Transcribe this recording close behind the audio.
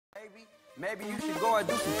Maybe you should go and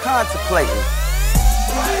do some contemplating.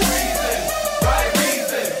 Right reasons, right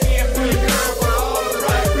reasons. Me and pretty girl for all the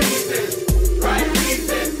right reasons. Right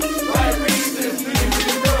reasons, right reasons. Me and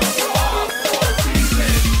pretty girl for all 4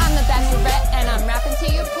 seasons. I'm the Bachelorette, and I'm rapping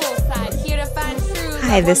to you poolside. Here to find true.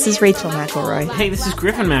 Hi, this is Rachel McElroy. Hey, this is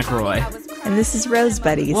Griffin McElroy. And this is Roze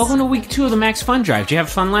Buddiez. Welcome to week 2 of the MaxFunDrive. Did you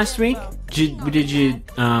have fun last week? Did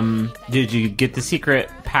you get the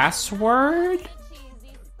secret password?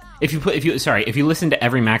 If you listen to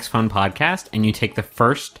every Max Fun podcast and you take the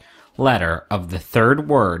first letter of the third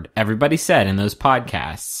word everybody said in those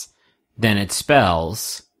podcasts, then it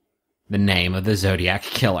spells the name of the Zodiac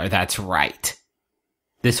Killer. That's right.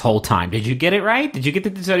 This whole time. Did you get it right? Did you get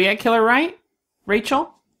the Zodiac Killer right,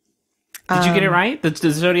 Rachel? Did you get it right?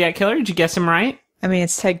 The Zodiac Killer? Did you guess him right? I mean,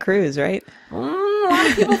 it's Ted Cruz, right? A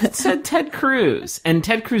lot of people said Ted Cruz. And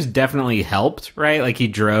Ted Cruz definitely helped, right? Like, he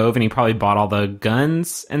drove and he probably bought all the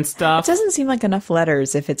guns and stuff. It doesn't seem like enough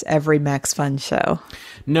letters if it's every Max Fun show.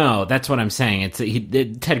 No, that's what I'm saying.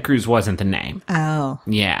 Ted Cruz wasn't the name. Oh.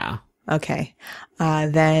 Yeah. Okay.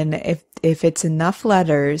 Then if it's enough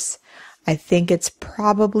letters, I think it's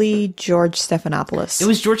probably George Stephanopoulos. It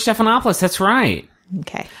was George Stephanopoulos. That's right.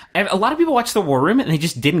 Okay. A lot of people watched The War Room and they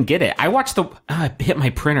just didn't get it. I watched I hit my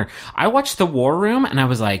printer. I watched The War Room and I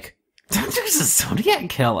was like, there's a Zodiac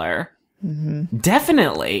Killer. Mm-hmm.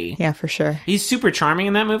 Definitely. Yeah, for sure. He's super charming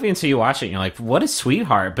in that movie, and so you watch it and you're like, what a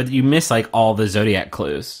sweetheart. But you miss like all the Zodiac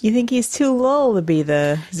clues. You think he's too little to be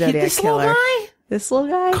the Zodiac Killer? Little guy? This little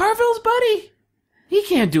guy? Carville's buddy. He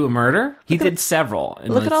can't do a murder. He did several.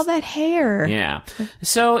 Look at all that hair. Yeah.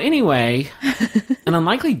 So anyway, an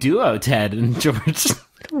unlikely duo, Ted and George.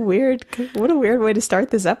 What a weird way to start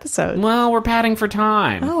this episode. Well, we're padding for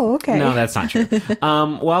time. Oh, okay. No, that's not true.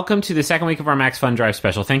 Welcome to the second week of our Max Fun Drive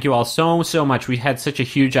special. Thank you all so much. We had such a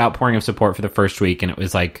huge outpouring of support for the first week, and it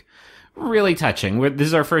was like really touching. This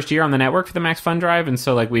is our first year on the network for the Max Fun Drive, and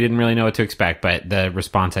so like we didn't really know what to expect, but the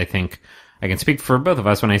response, I think, I can speak for both of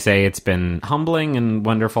us when I say it's been humbling and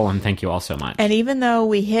wonderful, and thank you all so much. And even though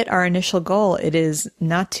we hit our initial goal, it is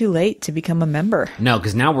not too late to become a member. No,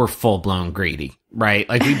 because now we're full-blown greedy, right?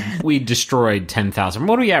 Like, we destroyed 10,000.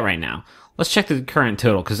 What are we at right now? Let's check the current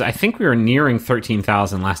total, because I think we were nearing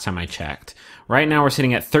 13,000 last time I checked. Right now, we're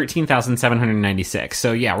sitting at 13,796.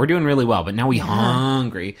 So, yeah, we're doing really well, but now we're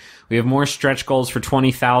hungry. We have more stretch goals for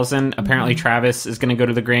 20,000. Apparently, Travis is going to go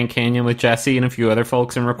to the Grand Canyon with Jesse and a few other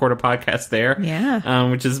folks and record a podcast there. Yeah.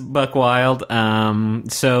 Which is buck wild.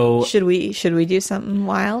 So should we do something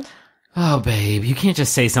wild? Oh, babe, you can't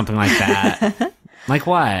just say something like that. Like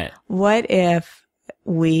what? What if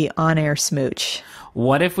we on-air smooch?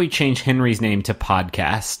 What if we change Henry's name to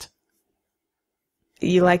Podcast?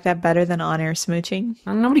 You like that better than on-air smooching?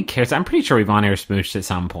 Nobody cares. I'm pretty sure we've on-air smooched at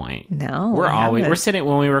some point. No, we're sitting,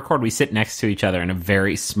 when we record, we sit next to each other in a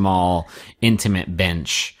very small, intimate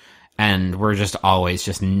bench, and we're just always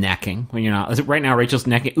just necking. When you're not, right now, Rachel's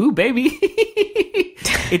necking. Ooh, baby.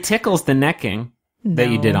 It tickles the necking that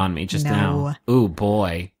you did on me just now. Ooh,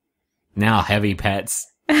 boy. Now heavy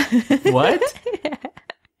pets. What?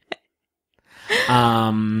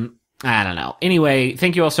 I don't know. Anyway,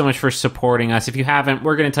 thank you all so much for supporting us. If you haven't,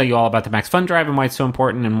 we're going to tell you all about the Max Fun Drive and why it's so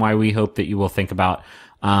important and why we hope that you will think about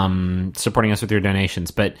supporting us with your donations.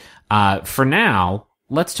 But for now,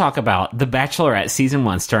 let's talk about The Bachelorette Season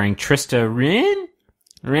 1 starring Trista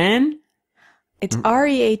Ren? It's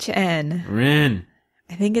R-E-H-N. Ren.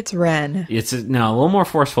 I think it's Ren. It's a little more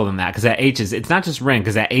forceful than that, because that H is, it's not just Ren,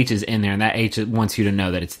 because that H is in there, and that H wants you to know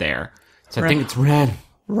that it's there. So I think it's Ren.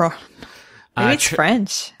 Maybe it's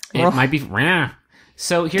French. It might be.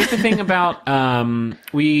 So here's the thing about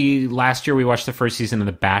last year we watched the first season of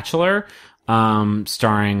The Bachelor,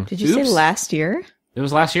 starring. Did you say last year? It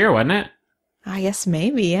was last year, wasn't it? I guess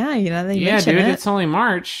maybe. Yeah, they mentioned it. It's only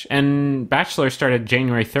March, and Bachelor started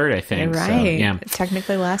January 3rd, I think. You're right. So, yeah,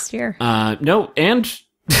 technically last year. No, and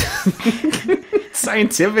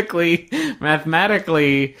scientifically,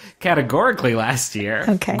 mathematically, categorically last year.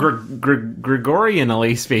 Okay.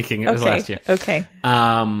 Gregorianally speaking, it was last year. Okay.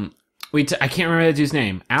 I can't remember the dude's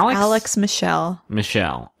name. Alex Michelle,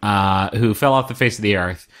 who fell off the face of the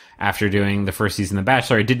earth after doing the first season of The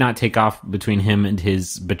Bachelor. It did not take off between him and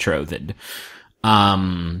his betrothed.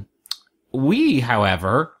 We,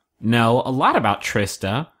 however, know a lot about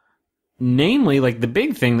Trista. Namely, like, the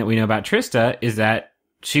big thing that we know about Trista is that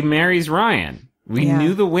she marries Ryan. We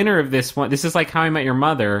knew the winner of this one. This is like How I Met Your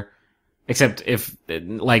Mother, except if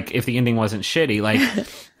the ending wasn't shitty.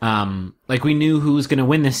 Like we knew who was going to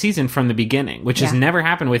win this season from the beginning, which has never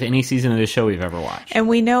happened with any season of the show we've ever watched. And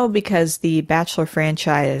we know because the Bachelor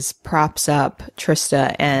franchise props up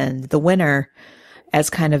Trista, and the winner as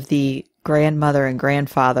kind of the grandmother and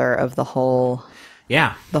grandfather of the whole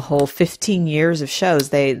 15 years of shows.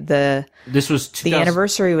 This was the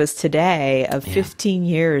anniversary was today of 15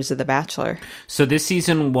 years of The Bachelor. So this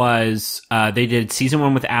season was they did season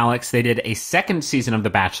 1 with Alex. They did a second season of The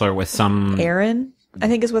Bachelor with some Aaron, I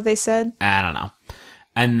think is what they said. I don't know.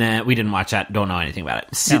 And then we didn't watch that. Don't know anything about it.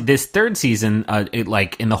 No. This third season,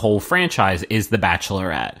 like in the whole franchise, is The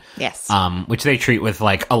Bachelorette. Yes. Which they treat with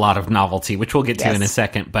like a lot of novelty, which we'll get to in a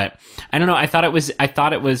second. But I don't know. I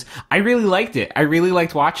really liked it. I really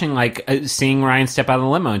liked watching, like, seeing Ryan step out of the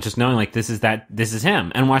limo and just knowing like this is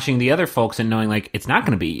him, and watching the other folks and knowing like it's not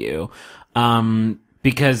going to be you.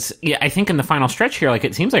 Because I think in the final stretch here, like,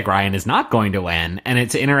 it seems like Ryan is not going to win, and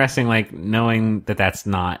it's interesting, like, knowing that that's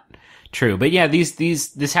not true. But yeah,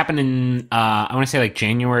 this happened in, I want to say like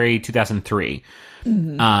January 2003.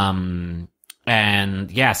 Mm-hmm.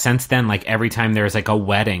 And yeah, since then, like, every time there's like a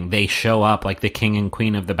wedding, they show up, like the king and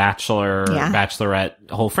queen of the Bachelor,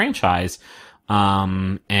 Bachelorette whole franchise.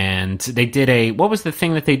 And they did what was the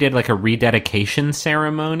thing that they did? Like a rededication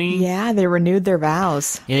ceremony? Yeah, they renewed their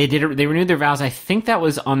vows. Yeah, they renewed their vows. I think that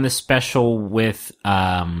was on the special with,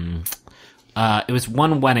 it was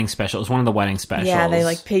one wedding special. It was one of the wedding specials. Yeah, they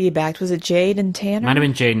like piggybacked. Was it Jade and Tanner? Might have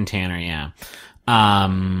been Jade and Tanner, yeah.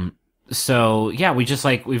 So yeah,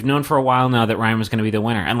 we've known for a while now that Ryan was going to be the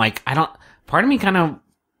winner. And like, part of me kind of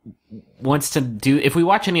wants to if we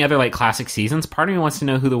watch any other like classic seasons, part of me wants to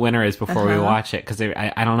know who the winner is before we watch it. Cause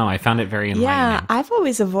I don't know. I found it very enlightening. Yeah, I've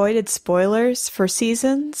always avoided spoilers for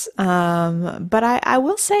seasons. But I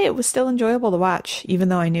will say it was still enjoyable to watch, even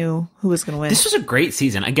though I knew who was going to win. This was a great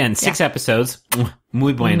season. Again, 6 episodes.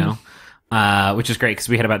 Muy bueno. Which is great because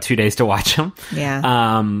we had about 2 days to watch them.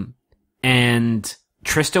 Yeah. And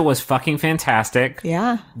Trista was fucking fantastic.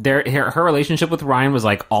 Yeah. Her relationship with Ryan was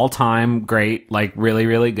like all time great, like really,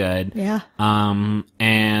 really good. Yeah.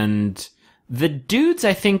 And the dudes,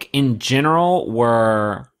 I think in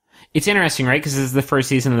general it's interesting, right? Because this is the first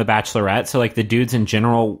season of The Bachelorette. So like the dudes in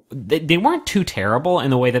general, they weren't too terrible in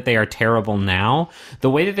the way that they are terrible now. The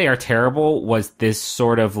way that they are terrible was this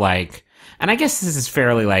sort of like, and I guess this is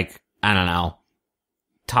fairly like, I don't know,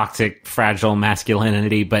 toxic, fragile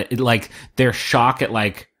masculinity, but like their shock at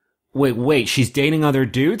like, wait, she's dating other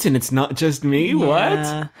dudes and it's not just me?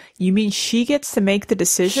 Yeah. What? You mean she gets to make the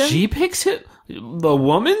decision? She picks it? The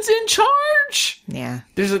woman's in charge? Yeah.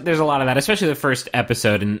 There's a lot of that, especially the first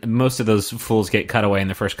episode, and most of those fools get cut away in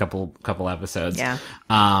the first couple episodes. Yeah.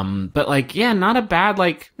 But like, yeah, not a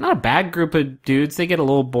bad group of dudes. They get a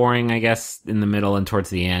little boring, I guess, in the middle and towards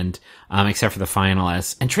the end, except for the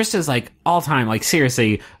finalists. And Trista's like all time, like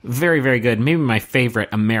seriously, very, very good. Maybe my favorite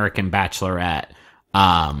American Bachelorette.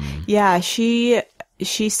 Yeah, she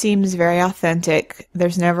seems very authentic.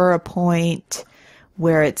 There's never a point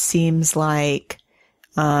where it seems like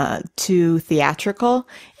too theatrical.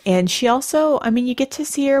 And she also, I mean, you get to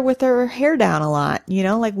see her with her hair down a lot, you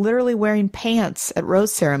know, like literally wearing pants at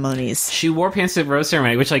rose ceremonies. She wore pants at rose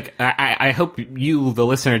ceremony, which like, I hope you, the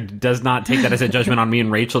listener, does not take that as a judgment on me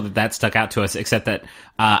and Rachel that stuck out to us, except that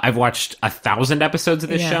I've watched 1,000 episodes of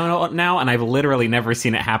this show now, and I've literally never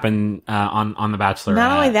seen it happen on The Bachelor.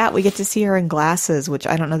 Not only that, we get to see her in glasses, which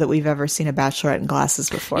I don't know that we've ever seen a Bachelorette in glasses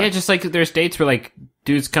before. Yeah, just like there's dates where like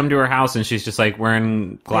dudes come to her house and she's just like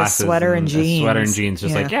wearing glasses, a sweater and jeans,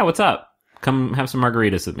 just like, yeah, what's up? Come have some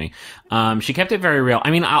margaritas with me. She kept it very real. I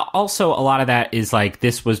mean, also a lot of that is like,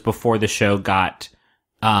 this was before the show got,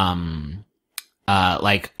 like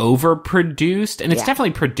overproduced, and it's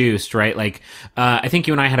definitely produced, right? Like, I think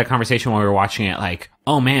you and I had a conversation while we were watching it, like,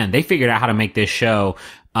 oh man, they figured out how to make this show,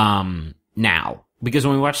 now. Because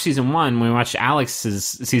when we watched season 1, when we watched Alex's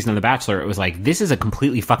season of The Bachelor, it was like, this is a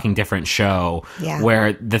completely fucking different show. Yeah.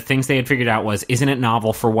 Where the things they had figured out was, isn't it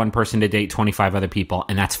novel for one person to date 25 other people?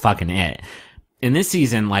 And that's fucking it. In this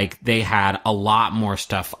season, like, they had a lot more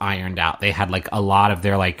stuff ironed out. They had like a lot of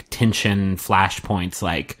their like tension flashpoints,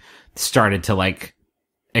 like, started to like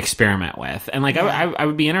experiment with. And like, I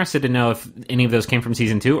would be interested to know if any of those came from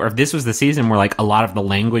season 2, or if this was the season where like a lot of the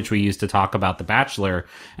language we used to talk about The Bachelor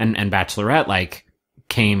and Bachelorette, like,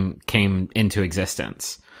 came into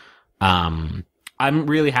existence. I'm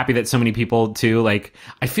really happy that so many people too, like,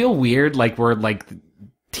 I feel weird, like we're like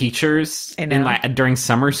teachers during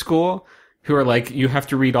summer school who are like, you have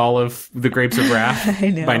to read all of The Grapes of Wrath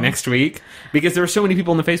by next week, because there were so many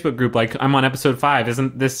people in the Facebook group like, I'm on episode 5,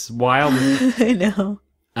 isn't this wild? I know.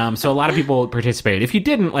 So a lot of people participated. If you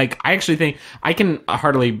didn't, like, I actually think I can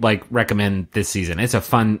heartily like recommend this season. It's a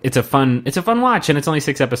fun watch, and it's only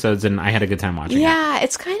 6 episodes, and I had a good time watching it. Yeah,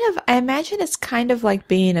 it's kind of, I imagine it's kind of like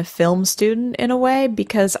being a film student in a way,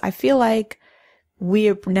 because I feel like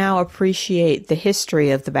we now appreciate the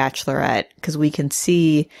history of The Bachelorette because we can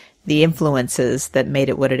see the influences that made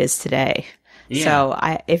it what it is today. Yeah.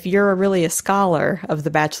 So if you're really a scholar of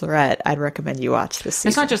The Bachelorette, I'd recommend you watch this season.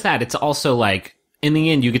 It's not just that. It's also like, in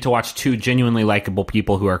the end, you get to watch two genuinely likable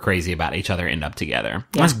people who are crazy about each other end up together.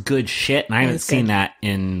 Yeah. That's good shit, and I haven't seen that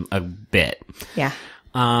in a bit. Yeah.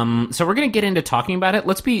 So we're gonna get into talking about it.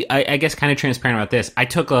 Let's be, I guess, kind of transparent about this. I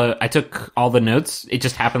took all the notes. It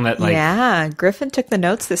just happened that yeah, Griffin took the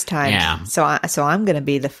notes this time. Yeah. So I'm gonna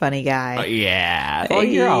be the funny guy. Yeah. Well,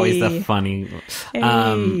 you're always the funny.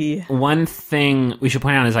 Hey. One thing we should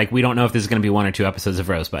point out is like we don't know if this is gonna be 1 or 2 episodes of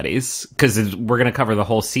Roze Buddiez because we're gonna cover the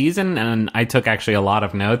whole season, and I took actually a lot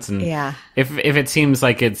of notes. And Yeah. if it seems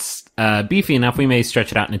like it's beefy enough, we may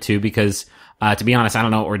stretch it out into 2 because. To be honest, I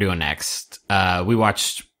don't know what we're doing next. We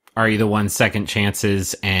watched Are You the One? Second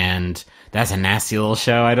Chances, and that's a nasty little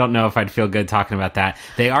show. I don't know if I'd feel good talking about that.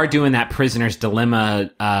 They are doing that Prisoner's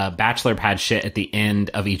Dilemma bachelor pad shit at the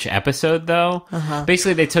end of each episode, though.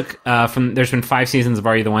 Basically, they took there's been 5 seasons of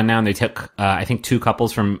Are You the One now, and they took, I think, 2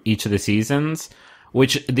 couples from each of the seasons.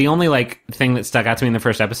 Which the only thing that stuck out to me in the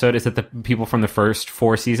first episode is that the people from the first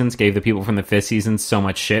 4 seasons gave the people from the 5th season so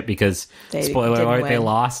much shit because, spoiler didn't alert, win. they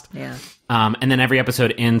lost. Yeah. And then every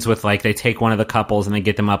episode ends with they take one of the couples and they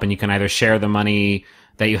get them up, and you can either share the money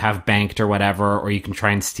that you have banked or whatever, or you can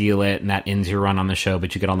try and steal it, and that ends your run on the show,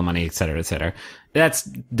 but you get all the money, et cetera, et cetera. That's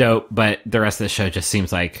dope, but the rest of the show just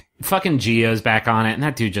seems like fucking Gio's back on it, and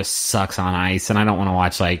that dude just sucks on ice, and I don't want to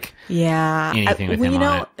watch Yeah. anything with him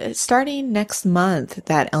on it. Starting next month,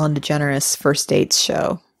 that Ellen DeGeneres First Dates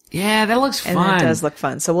show. Yeah, that looks fun. And it does look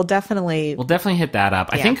fun. So we'll definitely hit that up.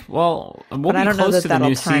 I Yeah. think, we'll I be don't know close that to the that'll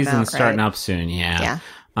new time season out, starting right? up soon. Yeah. Yeah.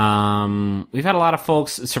 We've had a lot of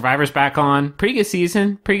folks, Survivor's back on. Pretty good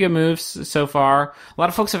season. Pretty good moves so far. A lot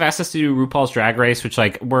of folks have asked us to do RuPaul's Drag Race, which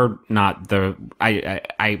we're not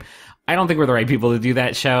I don't think we're the right people to do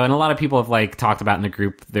that show. And a lot of people have talked about in the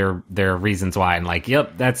group their reasons why. And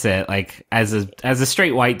yep, that's it. As a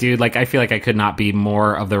straight white dude, I feel like I could not be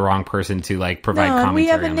more of the wrong person to provide commentary we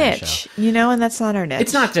have a on that niche, show. and that's not our niche.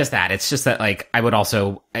 It's not just that. It's just that I would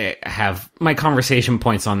also have my conversation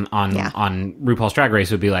points on RuPaul's Drag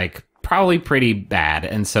Race would be probably pretty bad,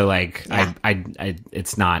 and so it's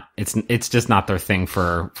just not their thing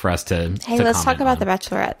for us to. Hey, to let's talk comment about on. The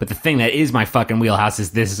Bachelorette. But the thing that is my fucking wheelhouse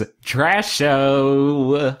is this trash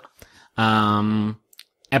show.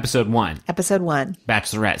 Episode 1, Episode 1.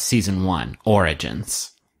 Bachelorette, Season 1,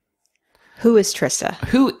 Origins. Who is Trista?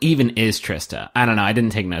 Who even is Trista? I don't know. I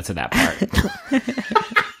didn't take notes of that part.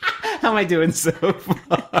 How am I doing so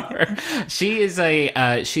far? She's a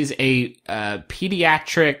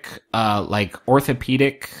pediatric,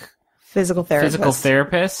 orthopedic Physical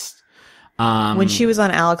therapist. When she was on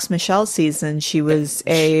Alex Michelle's season, she was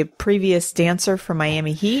a previous dancer for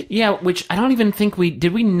Miami Heat. Yeah, which I don't even think we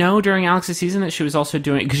know during Alex's season that she was also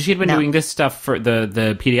doing, because she had been doing this stuff for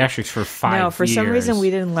the pediatrics for 5 years. No, for some reason we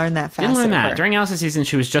didn't learn that fast. Didn't learn that. During Alex's season,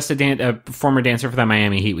 she was just a former dancer for the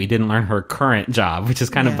Miami Heat. We didn't learn her current job, which is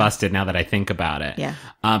kind of busted now that I think about it. Yeah.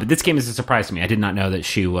 But this came as a surprise to me. I did not know that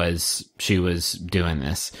she was doing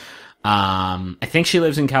this. I think she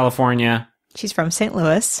lives in California. She's from St.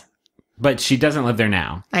 Louis. But she doesn't live there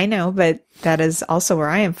now. I know, but that is also where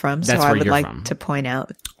I am from, so That's I where would you're like from. to point out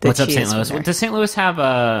that What's up, she St. is Louis? from there. Does St. Louis have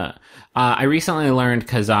I recently learned,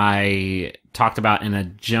 because I talked about in a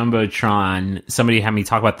Jumbotron, somebody had me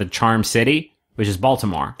talk about the Charm City, which is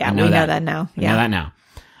Baltimore. Yeah, I we know that now. I know that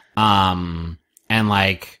now. And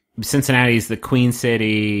Cincinnati's the Queen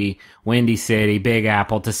City, Windy City, Big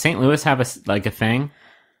Apple. Does St. Louis have a thing?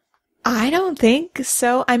 I don't think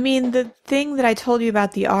so. I mean, the thing that I told you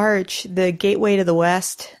about the arch, the gateway to the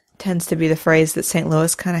West, tends to be the phrase that St.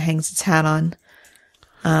 Louis kind of hangs its hat on.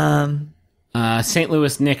 St.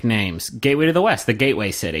 Louis nicknames. Gateway to the West, the Gateway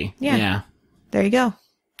City. Yeah. There you go.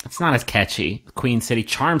 It's not as catchy. Queen City.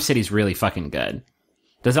 Charm City's really fucking good.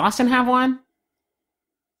 Does Austin have one?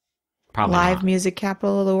 Probably Live not. music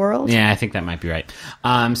capital of the world? Yeah, I think that might be right.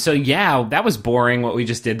 So yeah, that was boring what we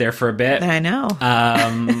just did there for a bit. I know.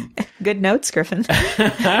 Good notes, Griffin.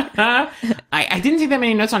 I didn't take that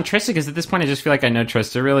many notes on Trista because at this point I just feel like I know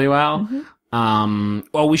Trista really well. Mm-hmm.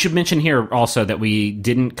 Well, we should mention here also that we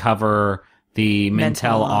didn't cover the Men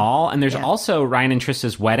Tell All, and there's also Ryan and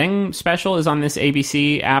Trista's wedding special is on this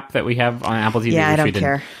ABC app that we have on Apple TV. Yeah, I which we don't didn't-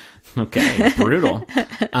 care. Okay, brutal.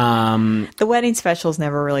 The wedding specials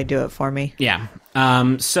never really do it for me. Yeah.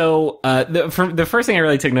 So the first thing I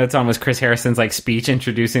really took notes on was Chris Harrison's speech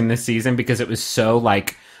introducing this season, because it was so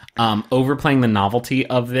overplaying the novelty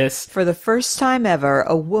of this. For the first time ever,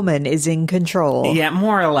 a woman is in control. Yeah,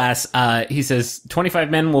 more or less. He says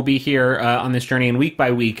 25 men will be here on this journey, and week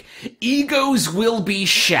by week, egos will be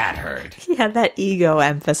shattered. Yeah, that ego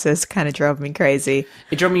emphasis kind of drove me crazy.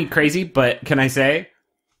 It drove me crazy, but can I say,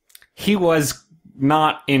 he was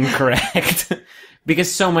not incorrect.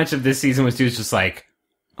 Because so much of this season was dudes just like,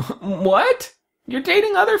 what? You're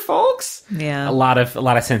dating other folks? Yeah. A lot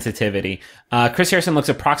of sensitivity. Chris Harrison looks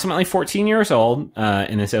approximately 14 years old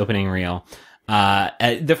in this opening reel.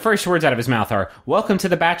 The first words out of his mouth are, "Welcome to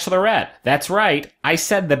the Bachelorette." That's right. I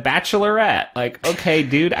said the Bachelorette. Like, okay,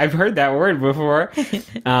 dude, I've heard that word before.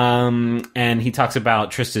 And he talks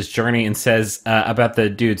about Trista's journey and says about the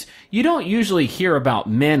dudes, "You don't usually hear about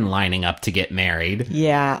men lining up to get married."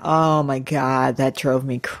 Yeah. Oh my God. That drove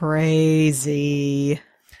me crazy.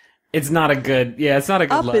 It's not a good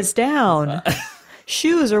Up look. is down.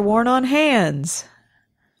 Shoes are worn on hands.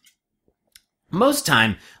 Most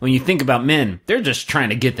time, when you think about men, they're just trying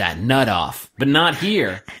to get that nut off. But not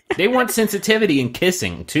here. They want sensitivity and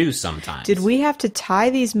kissing, too, sometimes. Did we have to tie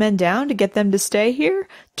these men down to get them to stay here?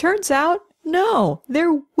 Turns out, no.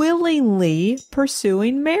 They're willingly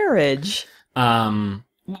pursuing marriage.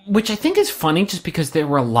 Which I think is funny just because there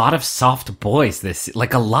were a lot of soft boys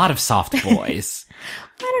a lot of soft boys.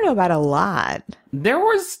 I don't know about a lot. There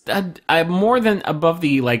was a more than above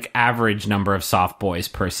the average number of soft boys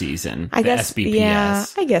per season. I guess, SBPS. yeah,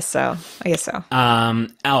 I guess so.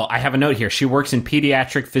 I have a note here. She works in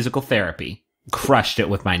pediatric physical therapy. Crushed it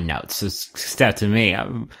with my notes. So step to me.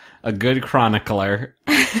 I'm a good chronicler.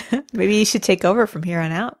 Maybe you should take over from here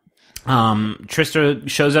on out. Trista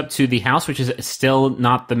shows up to the house, which is still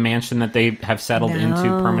not the mansion that they have settled into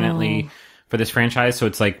permanently for this franchise, so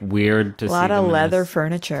it's weird to see a lot of them in leather this.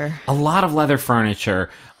 furniture. A lot of leather furniture.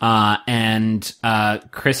 And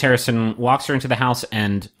Chris Harrison walks her into the house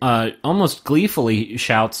and almost gleefully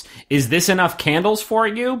shouts, "Is this enough candles for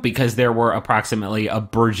you?" Because there were approximately a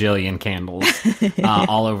bajillion candles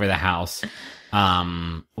all over the house.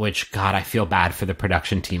 Which, God, I feel bad for the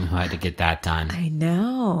production team who had to get that done. I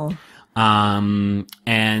know. And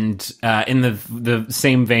in the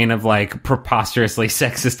same vein of preposterously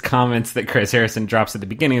sexist comments that Chris Harrison drops at the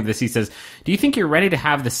beginning of this, he says, "Do you think you're ready to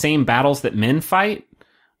have the same battles that men fight?"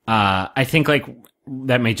 I think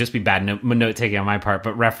that may just be bad note taking on my part,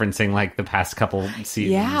 but referencing the past couple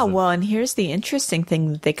seasons. Yeah, well, and here's the interesting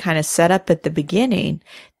thing that they kind of set up at the beginning.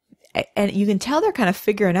 And you can tell they're kind of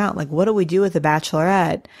figuring out, what do we do with the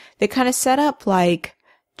Bachelorette? They kind of set up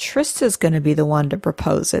Trista's going to be the one to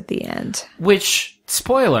propose at the end. Which,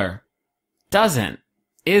 spoiler, isn't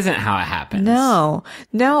how it happens. No,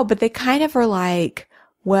 but they kind of are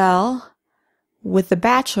well, with the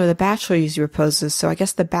Bachelor usually proposes, so I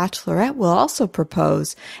guess the Bachelorette will also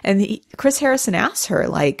propose. And Chris Harrison asks her,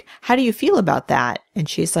 how do you feel about that? And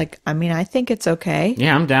she's like, I think it's okay.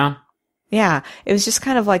 Yeah, I'm down. Yeah, it was just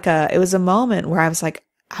kind of it was a moment where I was like,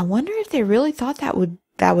 I wonder if they really thought that would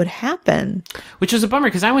happen. Which was a bummer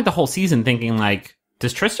because I went the whole season thinking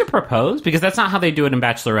does Trista propose? Because that's not how they do it in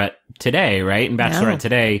Bachelorette today, right? In Bachelorette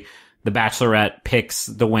today, the Bachelorette picks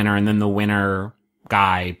the winner and then the winner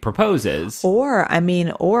guy proposes. Or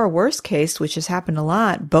worst case, which has happened a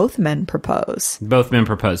lot, both men propose. But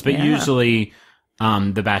usually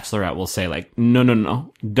the Bachelorette will say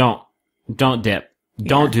no, don't dip.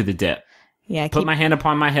 Don't do the dip. Yeah, Put my hand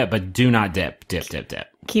upon my hip, but do not dip.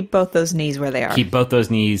 Keep both those knees where they are. Keep both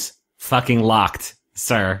those knees fucking locked,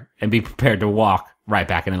 sir, and be prepared to walk right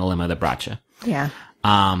back into the limo that brought you. Yeah.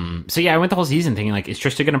 So yeah, I went the whole season thinking is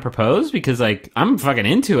Trista gonna propose? Because I'm fucking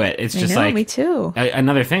into it. It's just me too.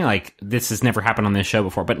 Another thing, this has never happened on this show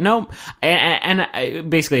before. But no, and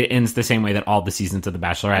basically it ends the same way that all the seasons of The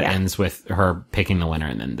Bachelorette ends with her picking the winner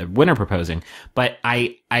and then the winner proposing. But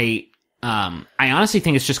I honestly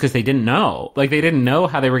think it's just because they didn't know. They didn't know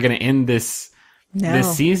how they were going to end this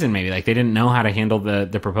season, maybe. They didn't know how to handle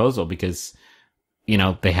the proposal because,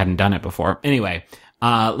 they hadn't done it before. Anyway,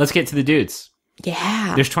 let's get to the dudes.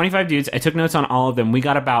 Yeah. There's 25 dudes. I took notes on all of them. We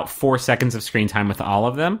got about 4 seconds of screen time with all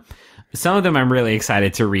of them. Some of them I'm really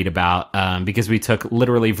excited to read about because we took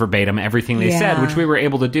literally verbatim everything they said, which we were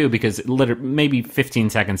able to do because maybe 15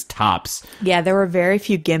 seconds tops. Yeah, there were very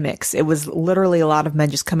few gimmicks. It was literally a lot of men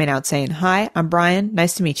just coming out saying, "Hi, I'm Brian.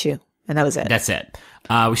 Nice to meet you." And that was it. That's it.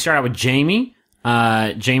 We start out with Jamie.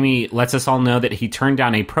 Jamie lets us all know that he turned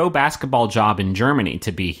down a pro basketball job in Germany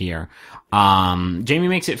to be here. Jamie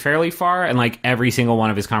makes it fairly far, and every single one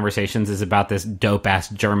of his conversations is about this dope ass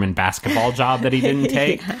German basketball job that he didn't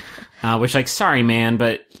take. Which, sorry, man,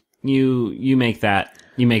 but you make that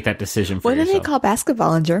decision for yourself. What do they call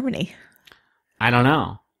basketball in Germany? I don't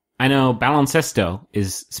know. I know baloncesto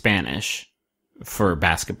is Spanish for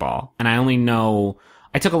basketball, and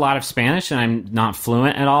I took a lot of Spanish, and I'm not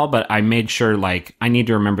fluent at all, but I made sure, like, I need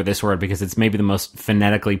to remember this word because it's maybe the most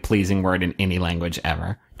phonetically pleasing word in any language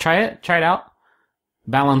ever. Try it out.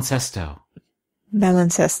 Baloncesto.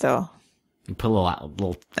 Baloncesto. You put a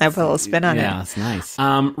little I put a little spin on it. Yeah, it's nice.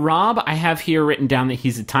 Rob, I have here written down that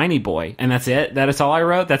he's a tiny boy, and that's it. That is all I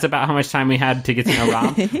wrote. That's about how much time we had to get to know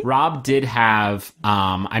Rob. Rob did have,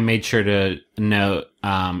 I made sure to note,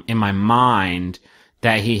 in my mind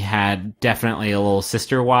that he had definitely a little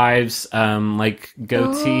Sister Wives, like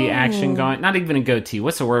goatee action going. Not even a goatee.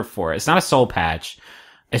 What's the word for it? It's not a soul patch.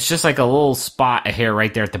 It's just like a little spot of hair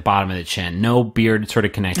right there at the bottom of the chin. No beard sort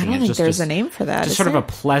of connecting. I don't think there's a name for that. Just sort of a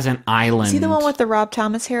pleasant island. Is he the one with the Rob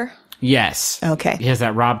Thomas hair? Yes. Okay. He has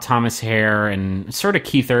that Rob Thomas hair and sort of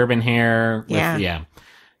Keith Urban hair. Yeah.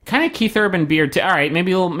 Kind of Keith Urban beard too. All right,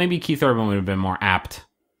 maybe Keith Urban would have been more apt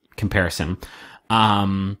comparison.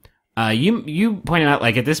 You pointed out,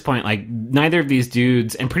 like, at this point, like, neither of these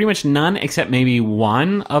dudes, and pretty much none except maybe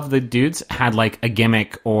one of the dudes, had like a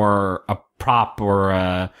gimmick or a prop or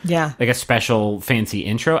like a special fancy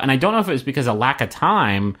intro. And I don't know if it was because of lack of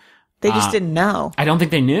time. They just didn't know. I don't think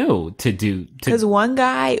they knew to do. Because one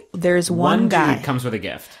guy dude comes with a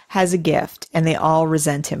gift. Has a gift, and they all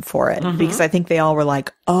resent him for it. Because I think they all were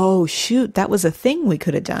like, oh, shoot, that was a thing we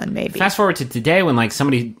could have done, maybe. Fast forward to today when, like,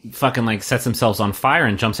 somebody fucking, like, sets themselves on fire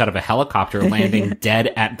and jumps out of a helicopter landing dead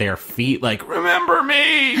at their feet, like, remember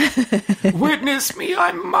me! Witness me,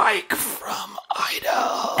 I'm Mike from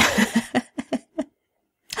Idaho.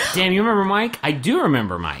 Damn, you remember Mike? I do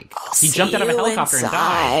remember Mike. He jumped out of a helicopter and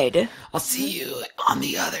died. I'll see you on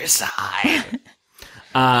the other side.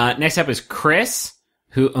 Next up is Chris,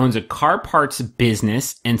 who owns a car parts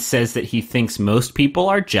business and says that he thinks most people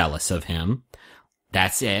are jealous of him.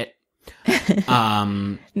 That's it.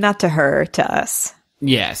 Not to her, to us.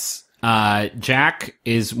 Yes. Jack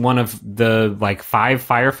is one of the, like, 5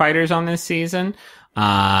 firefighters on this season.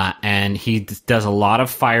 And he does a lot of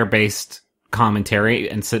fire-based commentary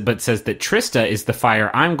but says that Trista is the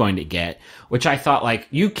fire I'm going to get, which I thought, like,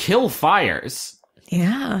 you kill fires.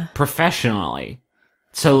 Yeah. Professionally.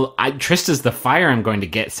 So Trista's the fire I'm going to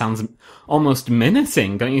get sounds almost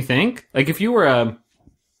menacing, don't you think? Like, if you were an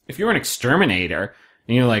exterminator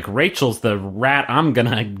and you're like, Rachel's the rat I'm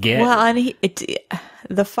gonna get. Well, and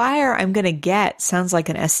the fire I'm gonna get sounds like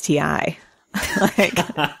an STI.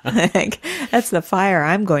 like that's the fire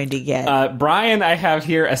I'm going to get. Brian, I have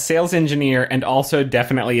here a sales engineer and also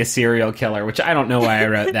definitely a serial killer, which I don't know why I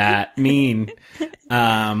wrote that. Mean.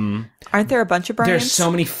 Aren't there a bunch of Brians? There's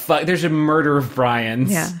so many. There's a murder of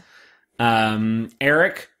Brians. Yeah.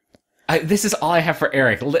 Eric. This is all I have for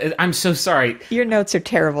Eric. I'm so sorry. Your notes are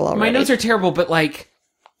terrible already. My notes are terrible, but, like,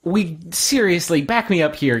 we seriously, back me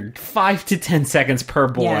up here. 5 to 10 seconds per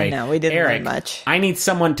boy. Yeah, no, we didn't Eric, learn much. I need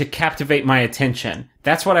someone to captivate my attention.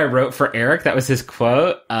 That's what I wrote for Eric. That was his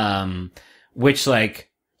quote. Which, like,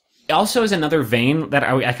 also is another vein that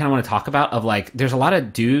I kind of want to talk about of, like, there's a lot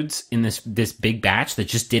of dudes in this big batch that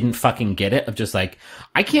just didn't fucking get it, of just like,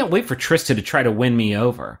 I can't wait for Trista to try to win me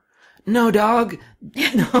over. No, dog.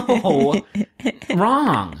 No.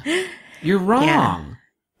 Wrong. You're wrong. Yeah.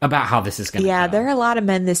 About how this is going to go. There are a lot of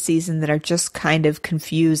men this season that are just kind of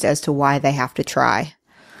confused as to why they have to try.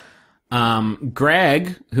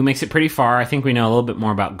 Greg, who makes it pretty far, I think we know a little bit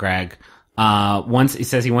more about Greg. He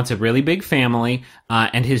says he wants a really big family,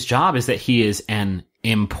 and his job is that he is an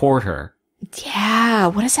importer. Yeah,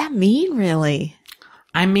 what does that mean, really?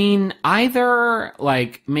 I mean, either,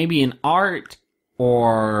 like, maybe an art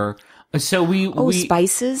or... So we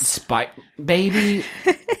spices? Baby...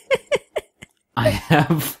 I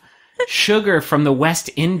have sugar from the West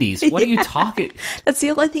Indies. What are you talking? That's the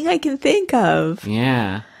only thing I can think of.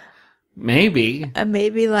 Yeah. Maybe.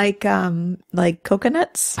 Maybe like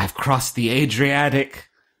coconuts? I've crossed the Adriatic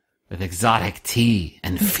with exotic tea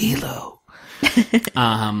and phyllo.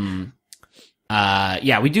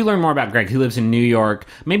 We do learn more about Greg, who lives in New York.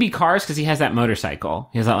 Maybe cars, because he has that motorcycle.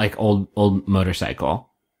 He has that, like, old motorcycle.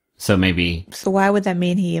 So maybe... So why would that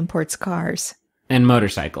mean he imports cars? And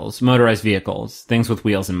motorcycles, motorized vehicles, things with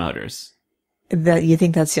wheels and motors. You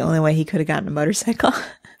think that's the only way he could have gotten a motorcycle?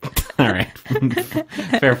 All right.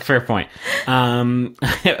 Fair point.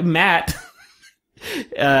 Matt,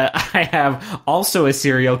 I have also a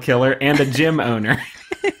serial killer and a gym owner.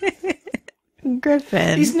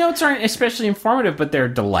 Griffin. These notes aren't especially informative, but they're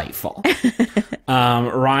delightful.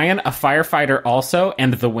 Ryan, a firefighter also,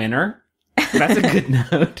 and the winner. That's a good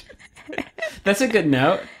note. That's a good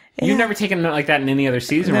note. You've never taken a note like that in any other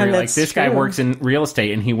season where you're like, this guy works in real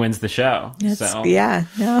estate and he wins the show. Yeah,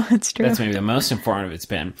 no, it's true. That's maybe the most informative it's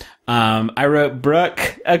been. I wrote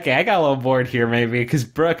Brooke. Okay, I got a little bored here maybe because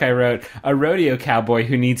Brooke, I wrote a rodeo cowboy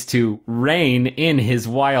who needs to rein in his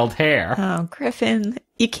wild hair. Oh, Griffin,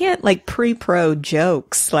 you can't like pre-pro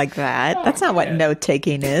jokes like that. That's not what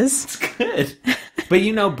note-taking is. It's good. But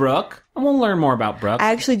you know Brooke. And we'll learn more about Brooke.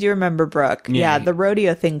 I actually do remember Brooke. Yeah, the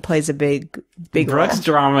rodeo thing plays a big Brooke's role.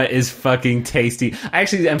 drama is fucking tasty. I'm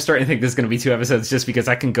starting to think this is going to be 2 episodes just because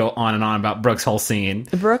I can go on and on about Brooke's whole scene.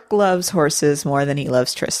 Brooke loves horses more than he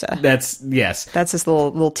loves Trista. Yes. That's his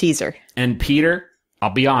little teaser. And Peter, I'll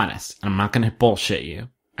be honest, I'm not going to bullshit you.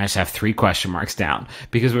 I just have 3 question marks down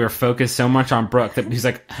because we were focused so much on Brooke that he's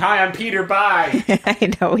like, "Hi, I'm Peter. Bye."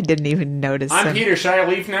 I know, we didn't even notice. I'm Peter. Should I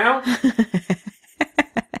leave now?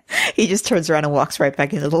 He just turns around and walks right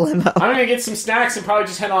back into the limo. I'm gonna get some snacks and probably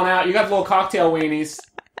just head on out. You got little cocktail weenies.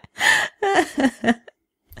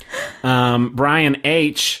 Brian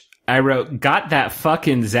H. I wrote, got that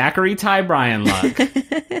fucking Zachary Ty Bryan look.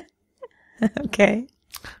 Okay.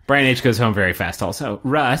 Brian H. goes home very fast also.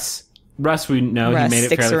 Russ, we know he made it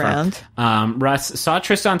sticks fairly around. far. Russ saw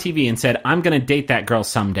Trista on TV and said, I'm going to date that girl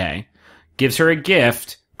someday. Gives her a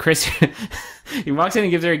gift. Chris, he walks in and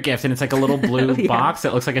gives her a gift, and it's like a little blue box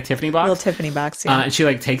that looks like a Tiffany box. Little Tiffany box, yeah. And she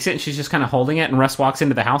like takes it, and she's just kind of holding it, and Russ walks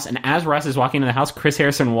into the house, and as Russ is walking into the house, Chris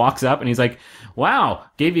Harrison walks up, and he's like, wow,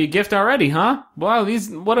 gave you a gift already, huh? Wow,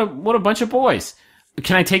 what a bunch of boys.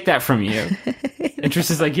 Can I take that from you? And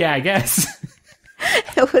Trista's like, yeah, I guess.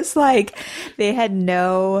 It was like they had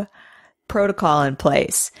no protocol in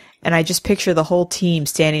place. And I just picture the whole team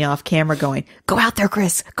standing off camera going, go out there,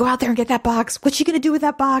 Chris. Go out there and get that box. What's she going to do with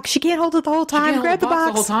that box? She can't hold it the whole time. Grab the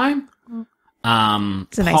box. The whole time?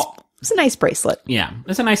 It's a nice bracelet. Yeah.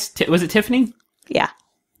 It's a nice, was it Tiffany? Yeah.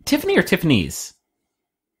 Tiffany or Tiffany's?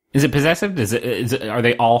 Is it possessive? Are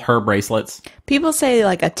they all her bracelets? People say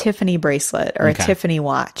like a Tiffany bracelet or a Tiffany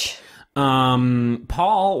watch.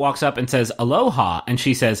 Paul walks up and says, aloha. And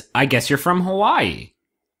she says, I guess you're from Hawaii.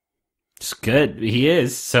 It's good. He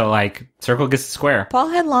is. So, like, circle gets the square. Paul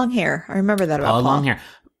had long hair. I remember that about Paul. Long hair.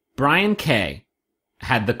 Brian K.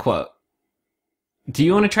 had the quote. Do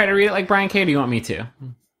you want to try to read it like Brian K. or do you want me to?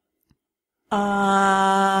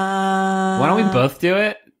 Why don't we both do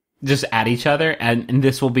it? Just at each other, and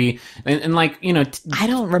this will be, and like, you know... I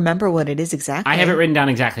don't remember what it is exactly. I have it written down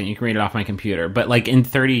exactly, and you can read it off my computer. But, like, in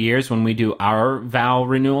 30 years, when we do our vow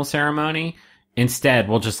renewal ceremony... Instead,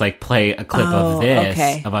 we'll just like play a clip of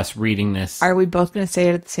this, of us reading this. Are we both going to say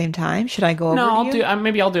it at the same time? Should I go over No, to you?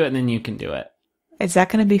 Maybe I'll do it and then you can do it. Is that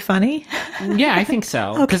going to be funny? Yeah, I think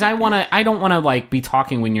so. Because I don't want to like be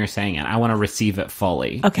talking when you're saying it. I want to receive it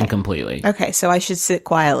fully and completely. Okay, so I should sit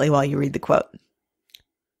quietly while you read the quote.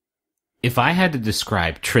 If I had to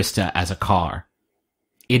describe Trista as a car,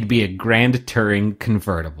 it'd be a grand touring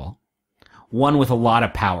convertible. One with a lot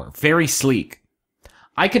of power, very sleek.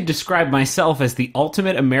 I could describe myself as the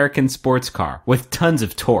ultimate American sports car with tons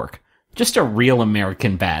of torque. Just a real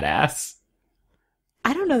American badass.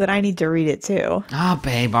 I don't know that I need to read it too. Oh,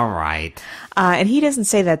 babe, all right. And he doesn't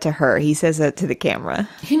say that to her. He says that to the camera.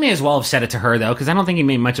 He may as well have said it to her, though, because I don't think he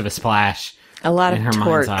made much of a splash. A lot of in her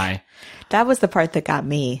torque. mind's eye. That was the part that got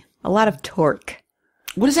me. A lot of torque.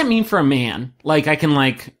 What does that mean for a man? Like, I can,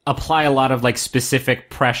 like, apply a lot of, like, specific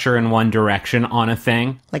pressure in one direction on a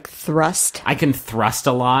thing. Like thrust? I can thrust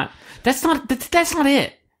a lot. That's not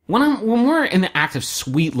it. When we're in the act of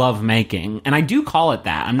sweet love making, and I do call it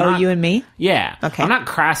that. You and me? Yeah. Okay. I'm not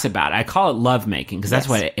crass about it. I call it love making, because that's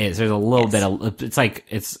what it is. There's a little bit of, it's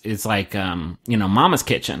like, you know, Mama's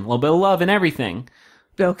Kitchen. A little bit of love in everything.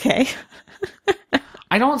 Okay.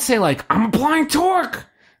 I don't say, like, I'm applying torque.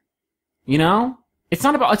 You know? It's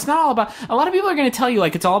not all about, a lot of people are going to tell you,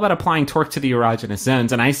 like, it's all about applying torque to the erogenous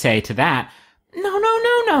zones, and I say to that,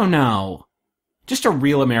 no. Just a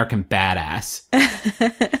real American badass.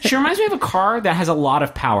 She reminds me of a car that has a lot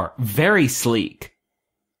of power. Very sleek.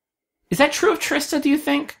 Is that true of Trista, do you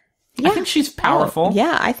think? Yeah. I think she's powerful.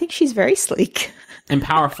 Yeah, I think she's very sleek. And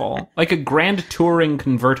powerful. Like a grand touring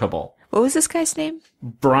convertible. What was this guy's name?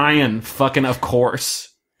 Brian, fucking of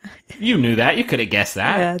course. You knew that. You could have guessed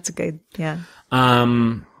that. Yeah, that's a good, yeah.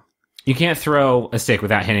 You can't throw a stick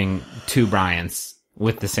without hitting 2 Brians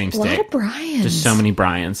with the same stick. A lot of Brians. Just so many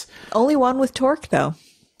Brians. Only one with torque, though.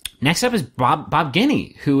 Next up is Bob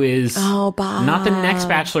Guinea, who is Bob. Not the next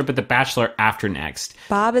Bachelor, but the Bachelor after next.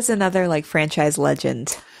 Bob is another like franchise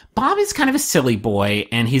legend. Bob is kind of a silly boy,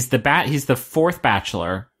 and he's the 4th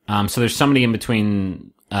Bachelor. So there's somebody in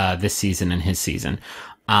between this season and his season,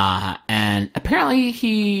 and apparently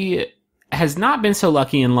he has not been so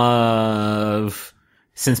lucky in love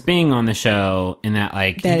since being on the show. In that,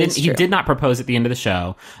 like, he did not propose at the end of the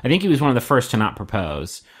show. I think he was one of the first to not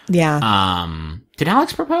propose. Yeah. Did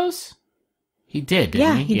Alex propose? He did.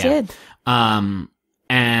 Didn't he did.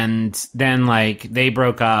 And then like they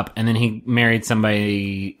broke up, and then he married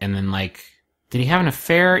somebody, and then like. Did he have an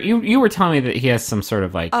affair? You were telling me that he has some sort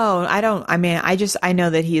of like... Oh, I know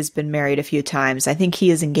that he has been married a few times. I think he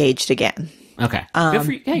is engaged again. Okay. Good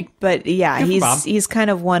for you. Hey. But yeah, he's kind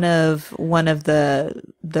of one of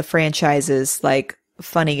the franchise's like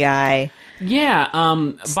funny guy. Yeah.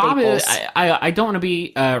 Bob is, I don't want to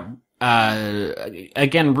be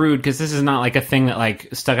again rude, because this is not like a thing that like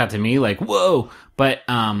stuck out to me like whoa, but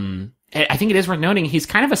I think it is worth noting he's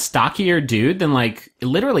kind of a stockier dude than like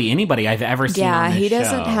literally anybody I've ever seen. Yeah, on this he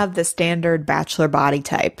doesn't show. have the standard Bachelor body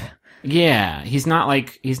type. Yeah, he's not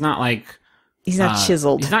chiseled. He's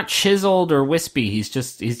not chiseled or wispy.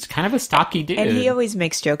 He's kind of a stocky dude. And he always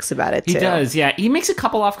makes jokes about it too. He does, yeah. He makes a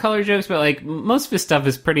couple off-color jokes, but like most of his stuff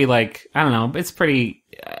is pretty like, I don't know, it's pretty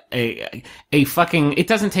a fucking, it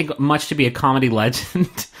doesn't take much to be a comedy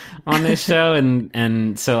legend on this show,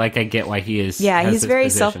 and so like I get why he is. Yeah, he's very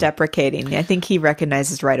position. Self-deprecating. I think he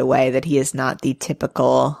recognizes right away that he is not the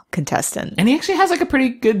typical contestant. And he actually has like a pretty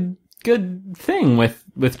good thing with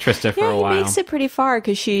Trista for a while. He makes it pretty far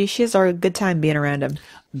because she has a good time being around him.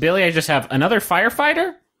 Billy, I just have another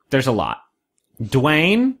firefighter. There's a lot.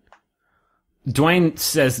 Dwayne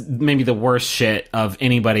says maybe the worst shit of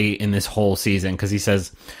anybody in this whole season, because he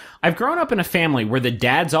says, I've grown up in a family where the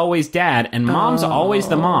dad's always dad and mom's always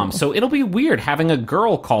the mom, so it'll be weird having a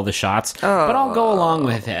girl call the shots, but I'll go along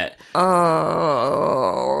with it.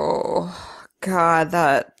 Oh, God,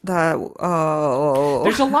 that, oh.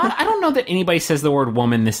 There's a lot. I don't know that anybody says the word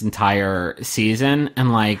woman this entire season,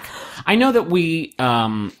 and like, I know that we,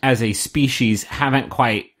 as a species, haven't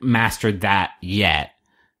quite mastered that yet.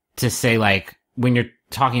 To say, like, when you're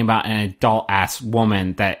talking about an adult-ass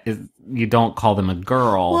woman, that is, you don't call them a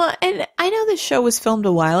girl. Well, and I know this show was filmed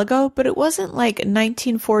a while ago, but it wasn't like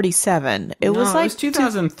 1947. It was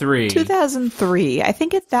 2003. 2003. I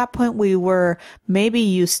think at that point we were maybe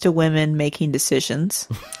used to women making decisions.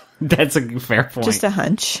 That's a fair point. Just a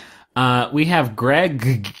hunch. We have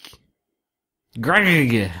Greg.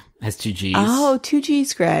 Greg has two G's. Oh, two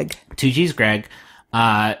G's, Greg. Two G's, Greg.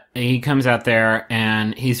 He comes out there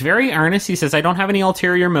and he's very earnest. He says, I don't have any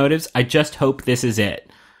ulterior motives. I just hope this is it.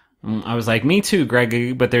 I was like, me too,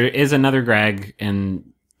 Greg, but there is another Greg.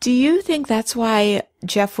 And do you think that's why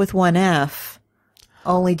Jeff with one F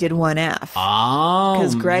only did one F? Oh,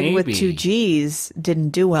 because Greg maybe. with two G's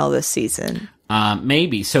didn't do well this season.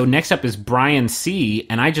 Maybe. So next up is Brian C.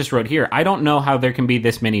 And I just wrote here, I don't know how there can be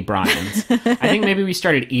this many Brians. I think maybe we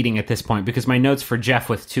started eating at this point, because my notes for Jeff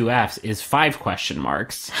with two F's is 5 question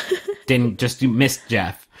marks. Missed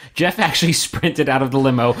Jeff. Jeff actually sprinted out of the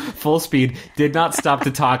limo full speed, did not stop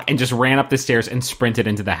to talk, and just ran up the stairs and sprinted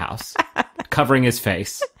into the house, covering his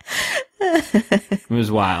face. It was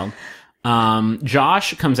wild.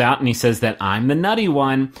 Josh comes out and he says that I'm the nutty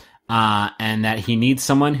one. And that he needs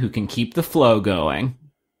someone who can keep the flow going.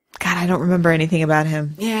 God, I don't remember anything about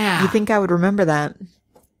him. Yeah. You think I would remember that?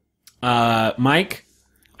 Mike,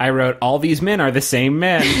 I wrote, all these men are the same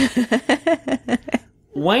men.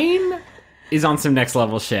 Wayne is on some next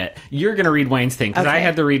level shit. You're going to read Wayne's thing, because I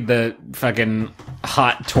had to read the fucking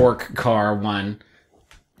hot torque car one.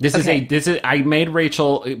 I made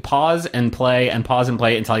Rachel pause and play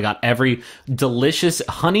until I got every delicious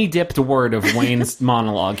honey dipped word of Wayne's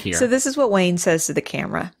monologue here. So this is what Wayne says to the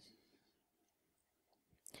camera.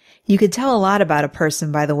 You could tell a lot about a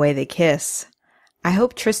person by the way they kiss. I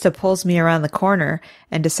hope Trista pulls me around the corner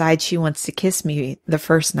and decides she wants to kiss me the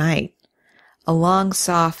first night. A long,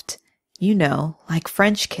 soft, like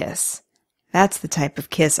French kiss. That's the type of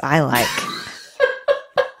kiss I like.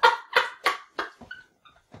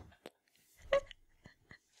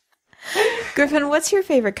 Griffin, what's your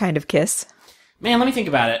favorite kind of kiss? Man, let me think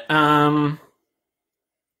about it.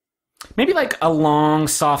 Maybe like a long,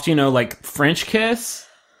 soft, like French kiss.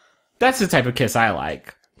 That's the type of kiss I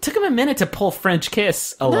like. Took him a minute to pull French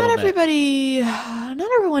kiss a little bit.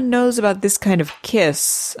 Not everyone knows about this kind of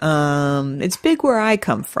kiss. It's big where I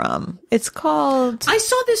come from. It's called... I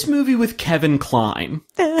saw this movie with Kevin Kline.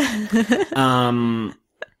 It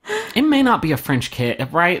may not be a French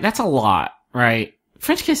kiss, right? That's a lot, right?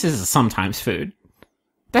 French kiss is sometimes food.